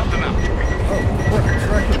 Help them out.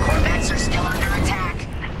 The corvettes are still under attack.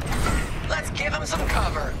 Let's give them some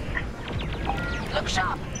cover. Look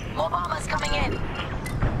sharp. More bombers coming in.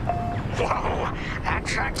 Whoa, that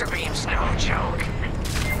tractor beam's no joke.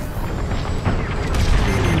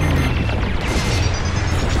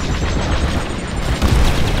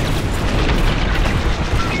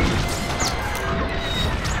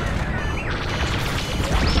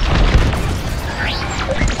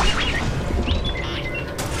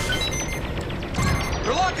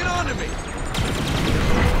 They're locking onto me!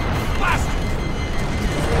 Blast!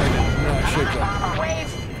 Another bomber wave.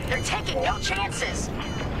 They're taking no chances.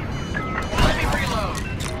 Let me reload.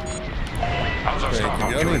 How's our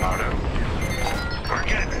Starhawk doing, Otto? We're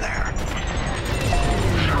getting there.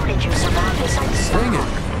 How did you survive inside the Starhawk?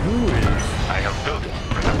 Who is? I helped build it,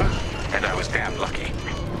 remember? And I was damn lucky.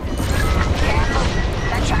 Careful.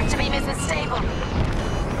 That tractor beam isn't stable.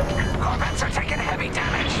 Corvettes are taking heavy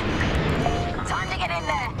damage. Time to get in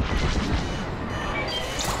there.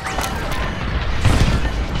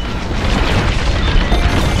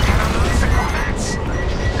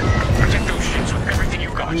 Protect those ships with everything you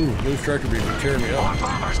got. Ooh, those tractor beams are tearing me More up.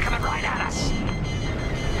 bombers coming right at us.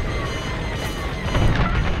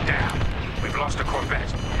 Damn, we've lost a corvette.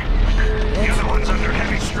 The other one's under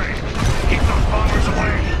heavy strain. Keep those bombers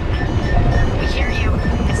away. We hear you.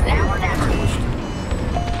 It's now or never.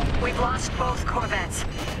 We've lost both corvettes.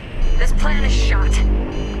 This plan is shot.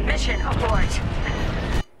 Mission abort.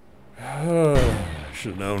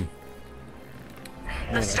 Should have known.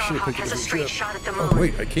 The Starhawk has a straight shot at the moon. Oh,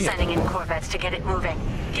 wait, I can't. Sending in corvettes to get it moving.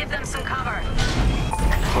 Give them some cover.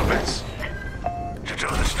 Corvettes. To tow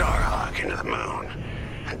the Starhawk into the moon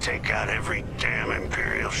and take out every damn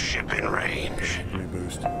Imperial ship in range.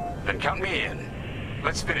 Reboost. Then count me in.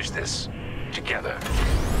 Let's finish this. Together.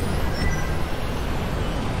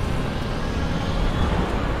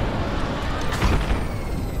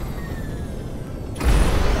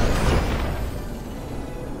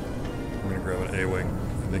 I'm gonna grab an A-Wing.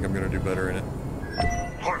 I think I'm gonna do better in it.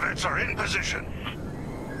 Corvettes are in position.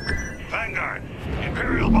 Vanguard,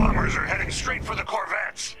 Imperial bombers are heading straight for the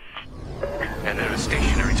corvettes. And they're a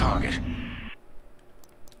stationary target.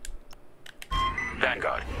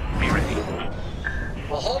 Vanguard, be ready.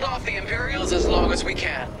 We'll hold off the Imperials as long as we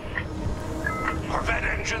can. Corvette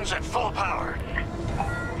engines at full power.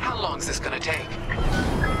 How long's this gonna take?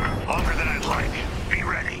 Longer than I'd like. Be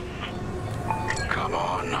ready. Come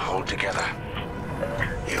on, hold together.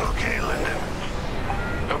 You okay, Lyndon?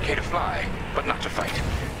 Okay to fly, but not to fight.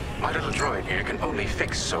 My little droid here can only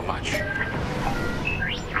fix so much.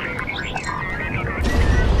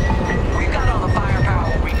 We've got all the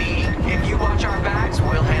firepower we need. If you watch our backs,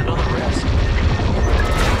 we'll handle the rest.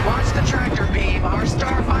 Watch the tractor beam. Our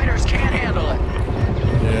starfighters can't handle it.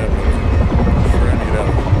 Yeah, but I'm trying to get out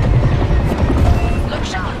of it. Look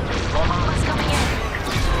sharp. More bombers coming in.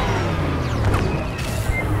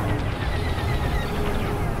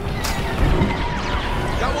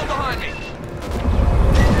 Got one behind me!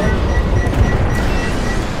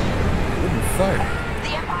 Wouldn't fire.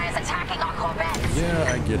 The Empire's attacking our corvettes.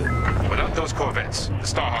 Yeah, I get it. Without those corvettes, the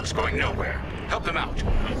Starhawk's going nowhere. Help them out.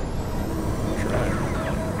 Try.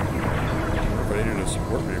 I wonder if I needed a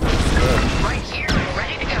support vehicle instead. Right here,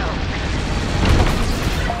 ready to go.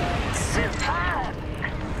 Superb.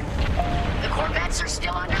 The corvettes are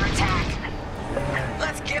still under attack.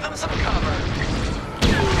 Let's give them some cover.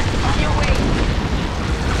 On your way.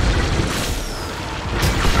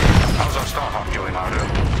 Ardo?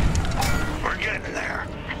 We're getting there.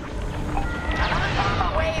 Another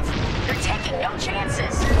bomber wave. They're taking no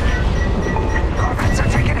chances. Corvettes are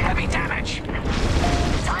taking heavy damage.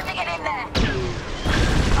 Time to get in there.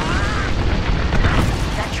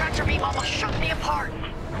 That tractor beam almost shook me apart.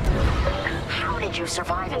 How did you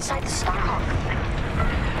survive inside the Starhawk?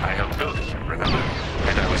 I helped build it, remember?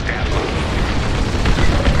 And I was damn low.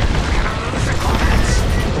 Can I lose the Corvettes?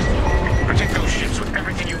 Protect those ships with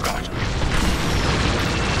everything you got.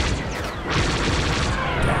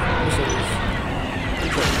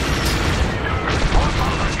 More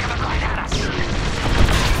bombers coming right at us.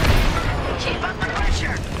 Keep up the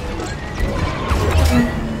pressure.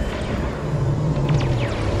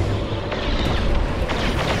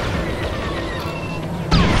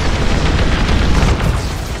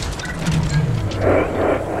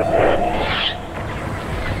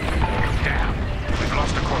 Damn, we've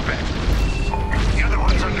lost a Corvette. The other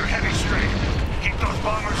one's under heavy strain. Keep those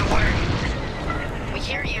bombers away. We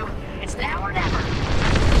hear you. It's now or never.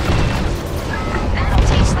 That'll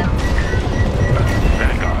teach them.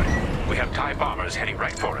 Vanguard, we have TIE bombers heading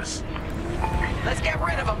right for us. Let's get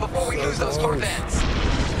rid of them before we lose those Corvettes.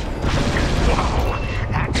 Whoa,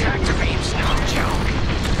 That tractor beam's no joke.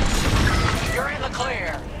 You're in the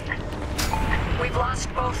clear. We've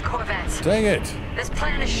lost both Corvettes. Dang it! This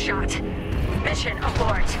plan is shot. Mission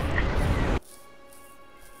abort.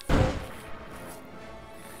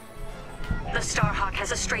 The Starhawk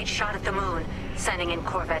has a straight shot at the moon, sending in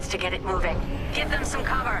Corvettes to get it moving. Give them some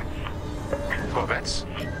cover. Corvettes?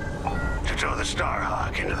 To tow the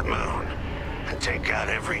Starhawk into the moon and take out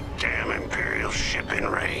every damn Imperial ship in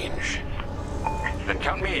range. Then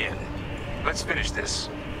count me in. Let's finish this.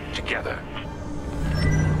 Together.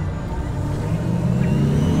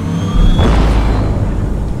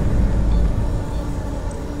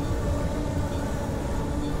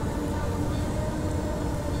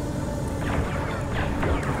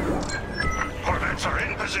 Corvettes are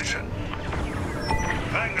in position.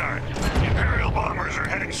 Vanguard, Imperial bombers are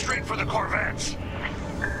heading straight for the Corvettes.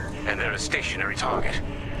 And they're a stationary target.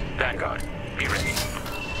 Vanguard, be ready.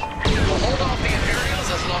 We'll hold off the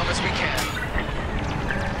Imperials as long as we can.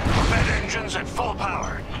 Corvette engines at full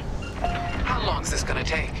power. How long's this gonna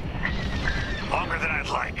take? Longer than I'd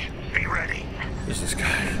like. Be ready. Who's this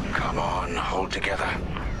guy? Come on, hold together.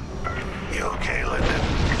 You okay, Lyndon?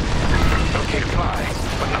 Okay to fly,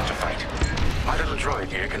 but not to fight. My little droid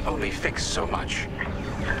here can only fix so much.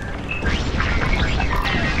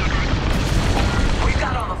 We've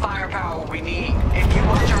got all the firepower we need. If you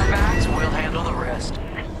watch our backs, we'll handle the rest.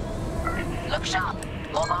 Look sharp.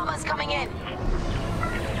 More bombers coming in.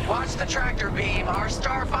 Watch the tractor beam. Our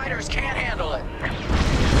starfighters can't handle it.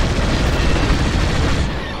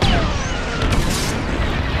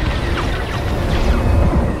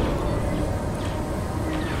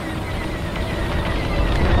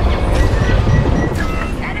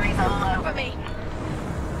 Enemies all over me.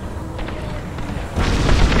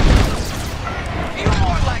 You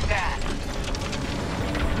more like that.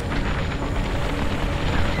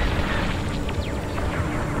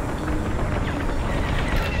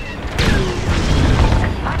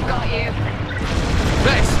 I've got you.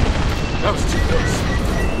 Thanks. That was too close.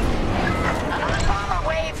 Another bomber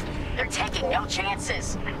wave. They're taking no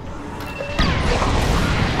chances.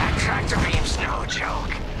 That tractor beam's no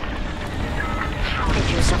joke. How did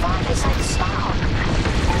you survive inside the Starhawk?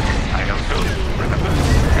 I helped build it, remember?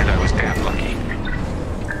 And I was damn lucky.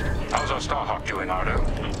 How's our Starhawk doing, Ardo?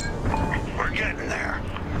 We're getting there.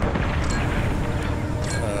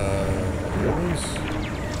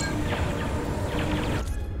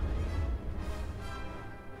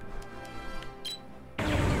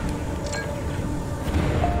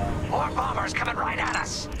 More bombers coming right at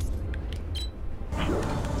us.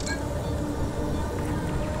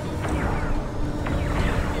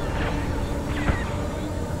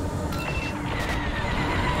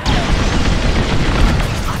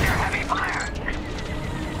 Under heavy fire.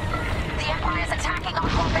 The Empire's attacking our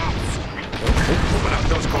Corvettes. Open up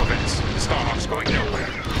those Corvettes. The Starhawk's going nowhere.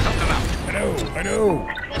 Help them out. I know.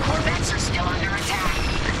 The Corvettes are still under attack.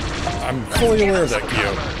 I'm fully aware of that,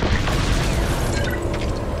 Kyo.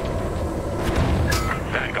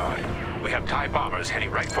 Vanguard, we have TIE bombers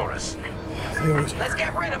heading right for us. Let's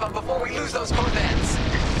get rid of them before we lose those Corvettes.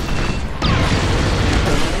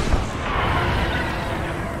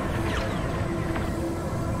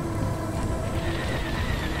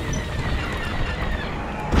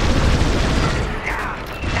 Yeah,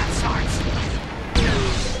 that's smart.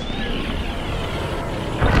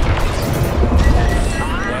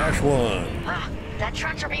 Flash one. That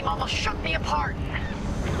tractor beam almost shook me apart.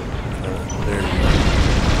 There you go.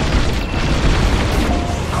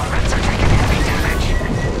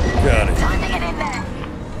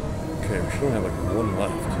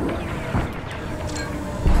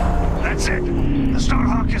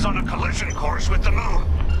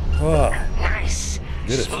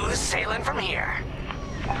 did it. Smooth sailing from here.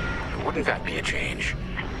 Wouldn't that be a change?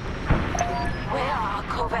 Where are our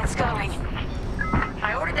corvettes going?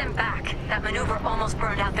 I ordered them back. That maneuver almost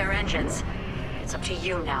burned out their engines. It's up to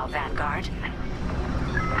you now, Vanguard.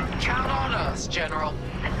 Count on us, General.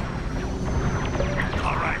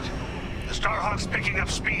 All right. The Starhawk's picking up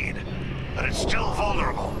speed, but it's still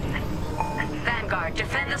vulnerable. Vanguard,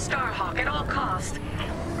 defend the Starhawk at all costs.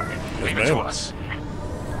 Leave it to us.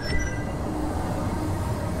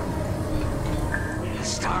 The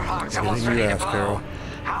Starhawk's almost Anything you ready to ask, blow. Carol.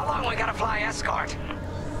 How long we gotta fly escort?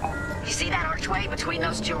 You see that archway between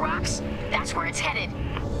those two rocks? That's where it's headed.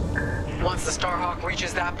 Once the Starhawk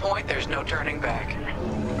reaches that point, there's no turning back.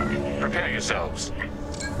 Prepare yourselves.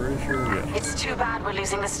 Pretty sure, yeah. It's too bad we're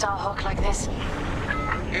losing the Starhawk like this.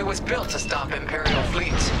 It was built to stop Imperial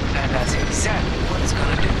fleets, and that's exactly what it's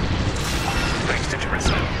gonna do. Thanks to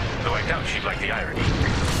Teresa. Though I doubt she'd like the irony.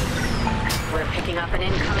 We're picking up an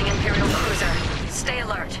incoming Imperial cruiser. Stay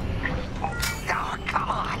alert. Oh, come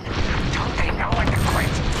on. Don't they know when to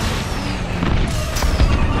quit?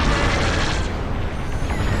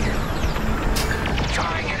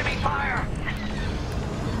 Trying enemy fire.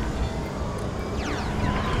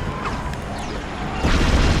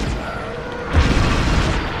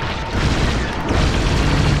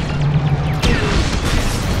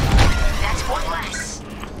 That's one less.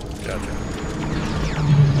 Gotcha.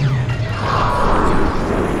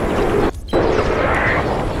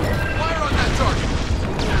 Fire on that target!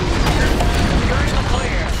 You're in the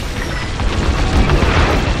clear.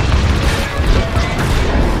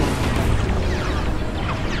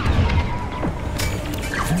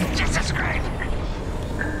 Just a scrape.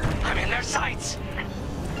 I'm in their sights.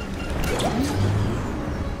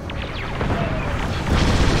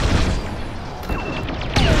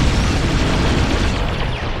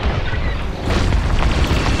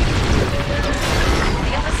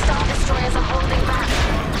 The other Star Destroyers are holding back.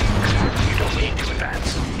 You don't need to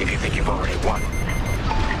advance if you think you've already won.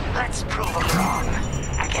 Let's prove them wrong.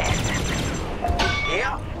 Again.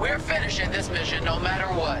 Yep, we're finishing this mission no matter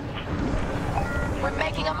what. We're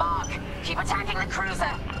making a mark. Keep attacking the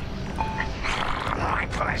cruiser. My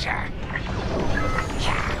pleasure.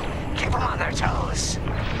 Yeah, keep them on their toes.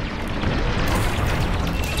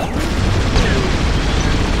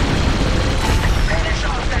 Finish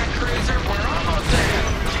off that cruiser, we're almost there.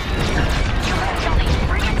 Come on, Johnny,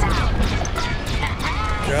 bring it down.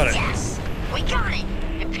 Got it. Yes, we got it.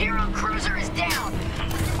 Imperial cruiser is down.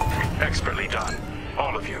 Expertly done.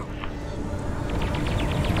 All of you.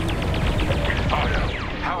 Ardo,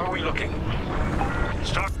 how are we looking?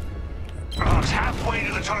 Starhawk's halfway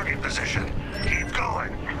to the target position. Keep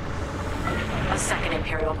going. A second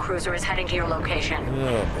Imperial cruiser is heading to your location.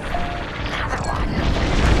 Oh, Another one.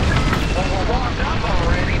 Well, we're warmed up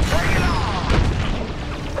already. Bring it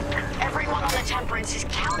on! Everyone on the Temperance is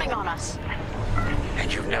counting on us.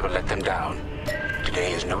 And you've never let them down.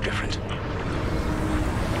 Today is no different.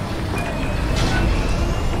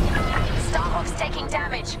 Starhawk's taking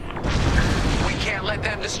damage. We can't let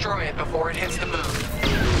them destroy it before it hits the moon.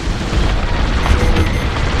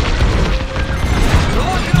 They're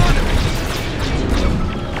locking onto me!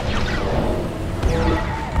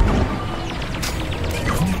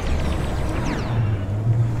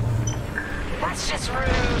 That's just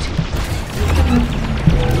rude.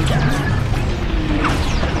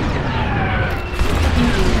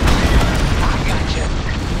 I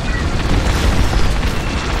gotcha.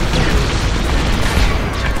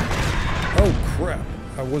 oh crap!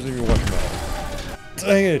 I wasn't even watching that.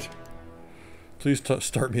 Dang it! Please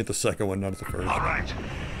start me at the second one, not at the first. All right.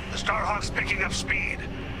 The Starhawk's picking up speed,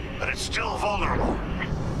 but it's still vulnerable.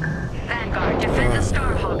 Vanguard, defend the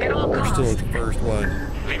Starhawk at all We're costs. still at the first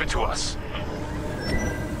one. Leave it to us.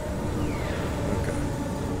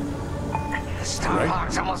 The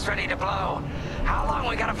Starhawk's almost ready to blow. How long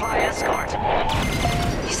we gotta fly escort?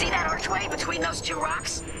 You see that archway between those two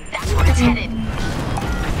rocks? That's where it's headed.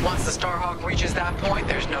 Once the Starhawk reaches that point,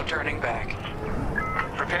 there's no turning back.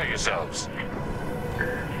 Prepare yourselves.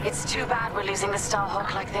 It's too bad we're losing the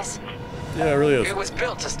Starhawk like this. Yeah, it really is. It was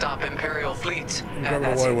built to stop Imperial fleets, Grab and the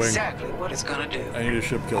that's Y-wing. exactly what it's gonna do. I need a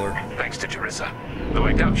ship killer. Thanks to Teresa. Though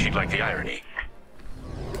I doubt she'd like the irony.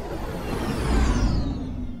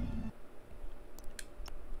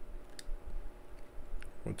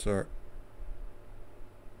 What's our...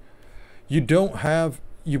 You don't have...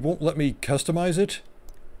 You won't let me customize it?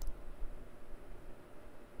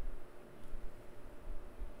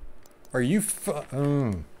 Are you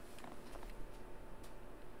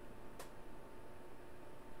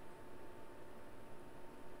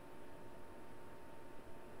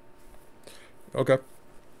Okay.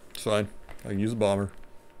 It's fine. I can use a bomber.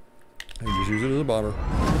 And just use it as a bomber.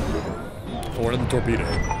 Or in the torpedo.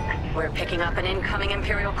 We're picking up an incoming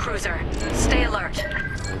Imperial cruiser. Stay alert.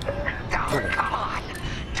 Oh, come on.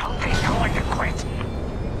 Don't be going to quit.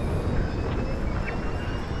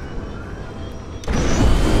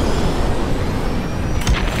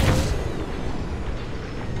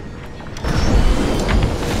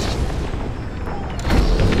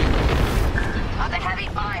 Under heavy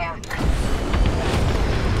fire.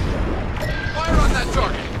 Fire on that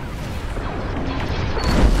target!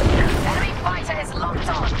 Enemy fighter is locked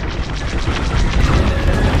on.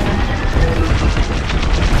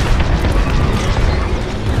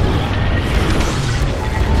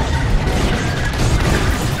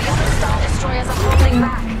 The other Star Destroyers are holding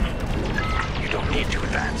back. You don't need to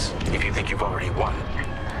advance if you think you've already won.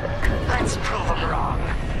 Let's prove them wrong.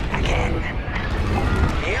 Again.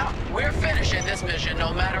 Yep, we're finishing this mission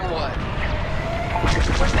no matter what.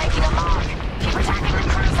 We're making a mark. Keep attacking the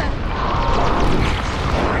cruiser.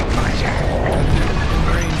 My pleasure.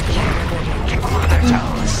 Keep them on their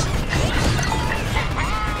toes.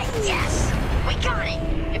 Yes! We got it!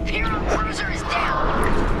 Imperial cruiser is down!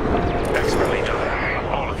 Expertly done,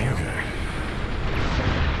 all of you.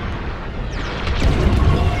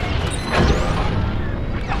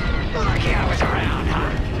 Lucky I was around,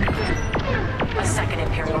 huh? A second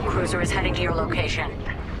Imperial cruiser is heading to your location.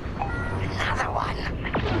 Another one.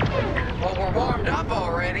 Well, we're warmed up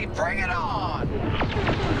already. Bring it on!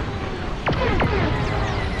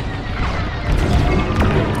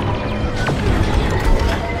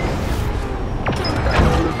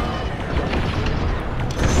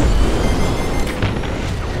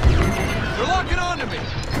 They're locking onto me!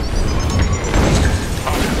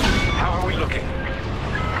 How are we looking?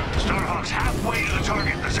 Starhawk's halfway to the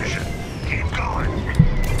target position. Keep going.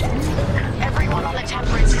 Everyone on the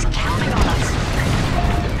Temperance is counting on us.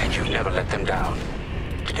 And you've never let them down.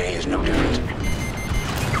 Today is no different.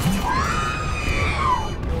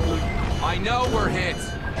 I know we're hit.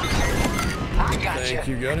 I got you. Thank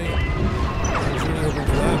you, Gunny. I was really hoping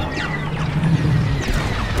for that.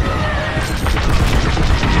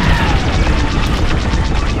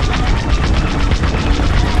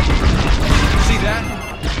 See that?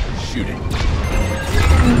 Shoot it.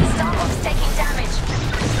 Starhawk's taking damage.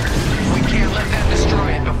 We can't let them destroy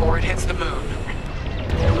it before it hits the moon.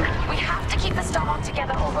 We have to keep the Starhawk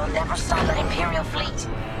together or we'll never stop an Imperial fleet.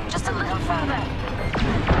 Just a little further.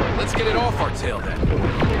 Let's get it off our tail then.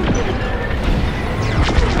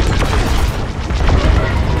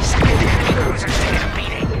 Second heavy cruiser's taking a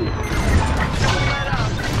beating. Don't let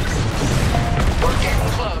up. We're getting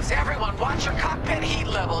close. Everyone, watch your cockpit heat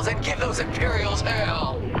levels and give those Imperials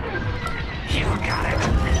hell. You got it.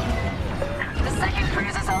 The second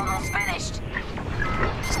cruiser's almost finished.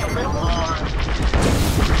 Just a little more.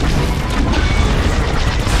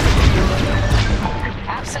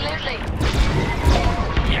 Absolutely.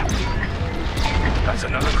 Yep. That's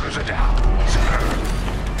another cruiser down. Superb.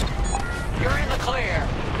 You're in the clear.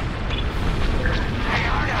 Hey,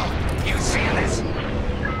 Arno, you seeing this?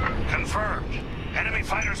 Confirmed. Enemy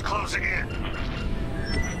fighters closing in.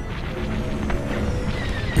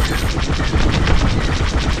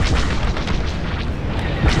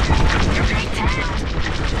 You're being tagged.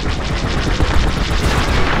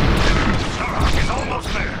 Starhawk is almost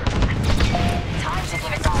there. Time to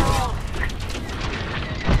give it our all.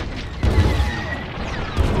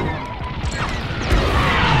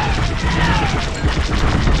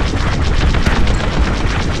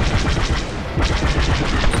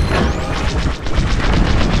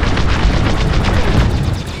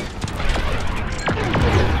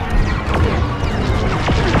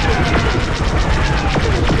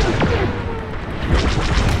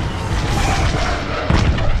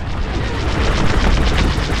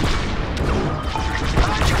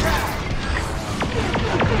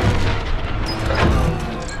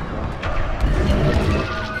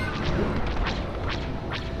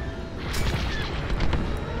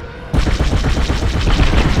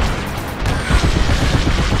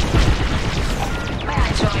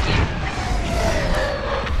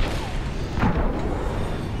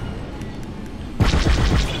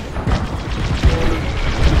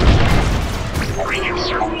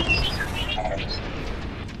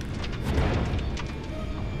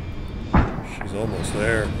 She's almost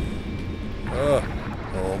there.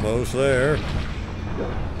 Almost there. A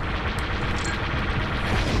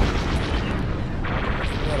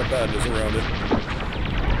lot of badness around it.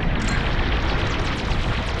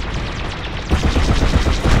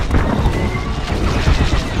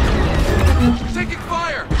 Taking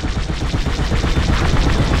fire!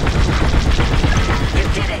 You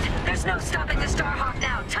did it. There's no stopping the Starhawk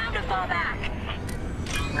now. Time to fall back.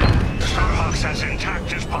 The this as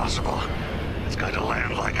intact as possible. It's going to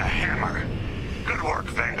land like a hammer. Good work,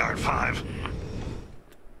 Vanguard 5.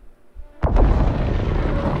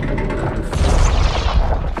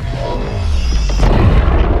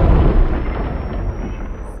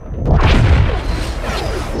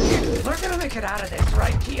 We're gonna make it out of this,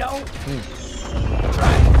 right, Keo?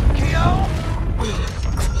 Right, Keo?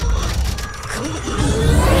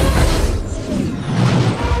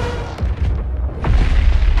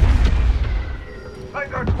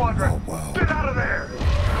 Vanguard Squadron, get out of there!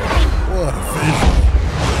 What a vision.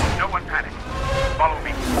 No one panic. Follow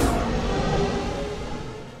me.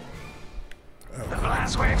 The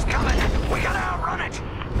blast wave's coming. We gotta outrun it.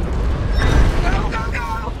 Go, go,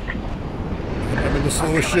 go! I'm in the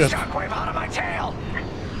slowest ship. Shockwave out of my tail.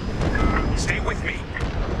 Stay with me.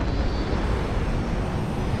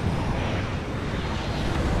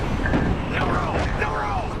 No roll, no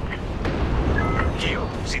roll. Keo,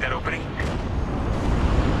 see that opening?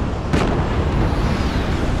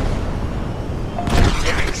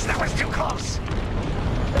 Yikes, that was too close.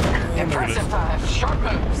 Impressive 5, sharp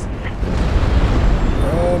moves.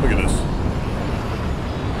 Oh, look at this.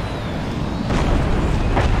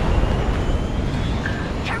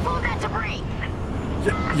 Careful of that debris.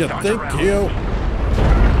 You think, Keo?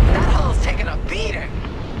 That hull's taking a beating.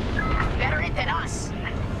 Better it than us.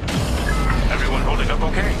 Everyone holding up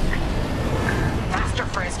okay? Faster,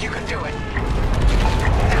 Frisk, you can do it.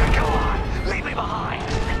 Now, go on, leave me behind.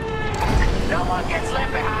 No one gets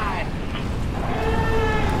left behind.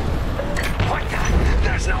 What the?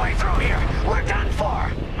 There's no way through here. We're done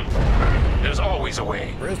for. There's always a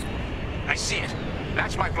way. Frisk? I see it.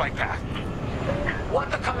 That's my flight path.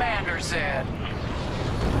 What the commander said.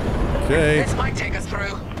 Okay. This might take us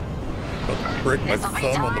through. I'll break my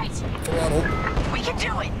thumb on the throttle. We can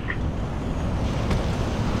do it.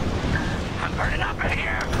 I'm burning up in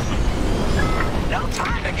here. No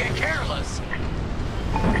time to get careless.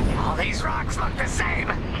 All these rocks look the same.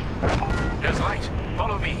 There's light.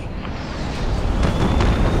 Follow me.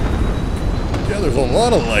 Yeah, there's a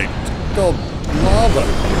lot of light. It's called lava.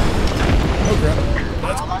 Oh crap.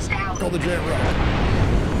 That's almost out. Called the giant rock.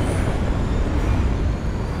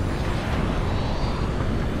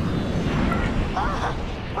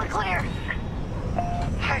 We're clear.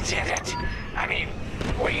 I did it. I mean,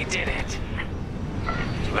 we did it.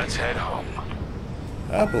 Let's head home.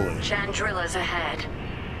 Happily. Chandrilla's ahead.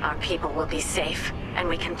 Our people will be safe, and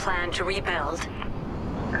we can plan to rebuild.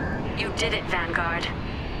 You did it, Vanguard.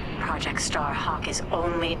 Project Starhawk is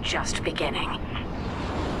only just beginning.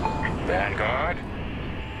 Vanguard,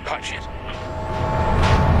 punch it.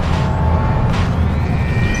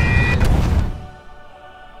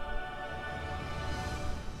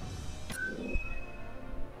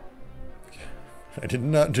 I did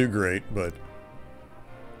not do great, but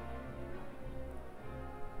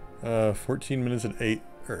 14 minutes and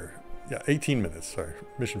 18 minutes, sorry.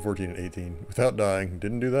 Mission 14 and 18. Without dying.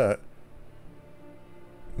 Didn't do that.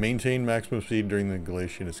 Maintain maximum speed during the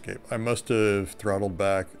Galatian escape. I must have throttled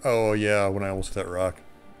back. Oh yeah, when I almost hit that rock.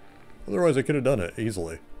 Otherwise I could have done it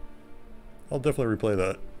easily. I'll definitely replay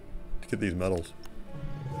that to get these medals.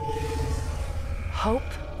 Hope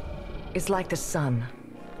is like the sun.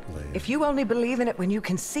 If you only believe in it when you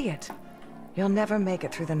can see it, you'll never make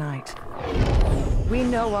it through the night. We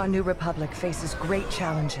know our new Republic faces great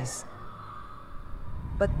challenges.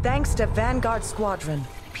 But thanks to Vanguard Squadron,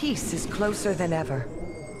 peace is closer than ever.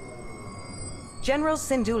 General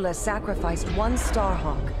Syndulla sacrificed one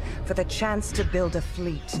Starhawk for the chance to build a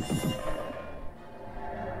fleet.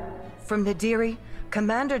 From Nadiri,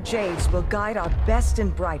 Commander Javes will guide our best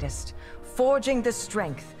and brightest, forging the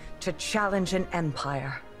strength to challenge an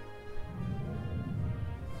empire.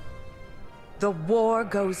 The war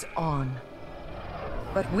goes on,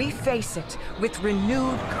 but we face it with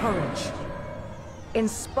renewed courage.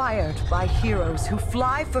 Inspired by heroes who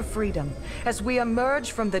fly for freedom as we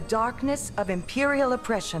emerge from the darkness of Imperial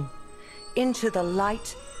oppression into the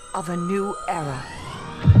light of a new era.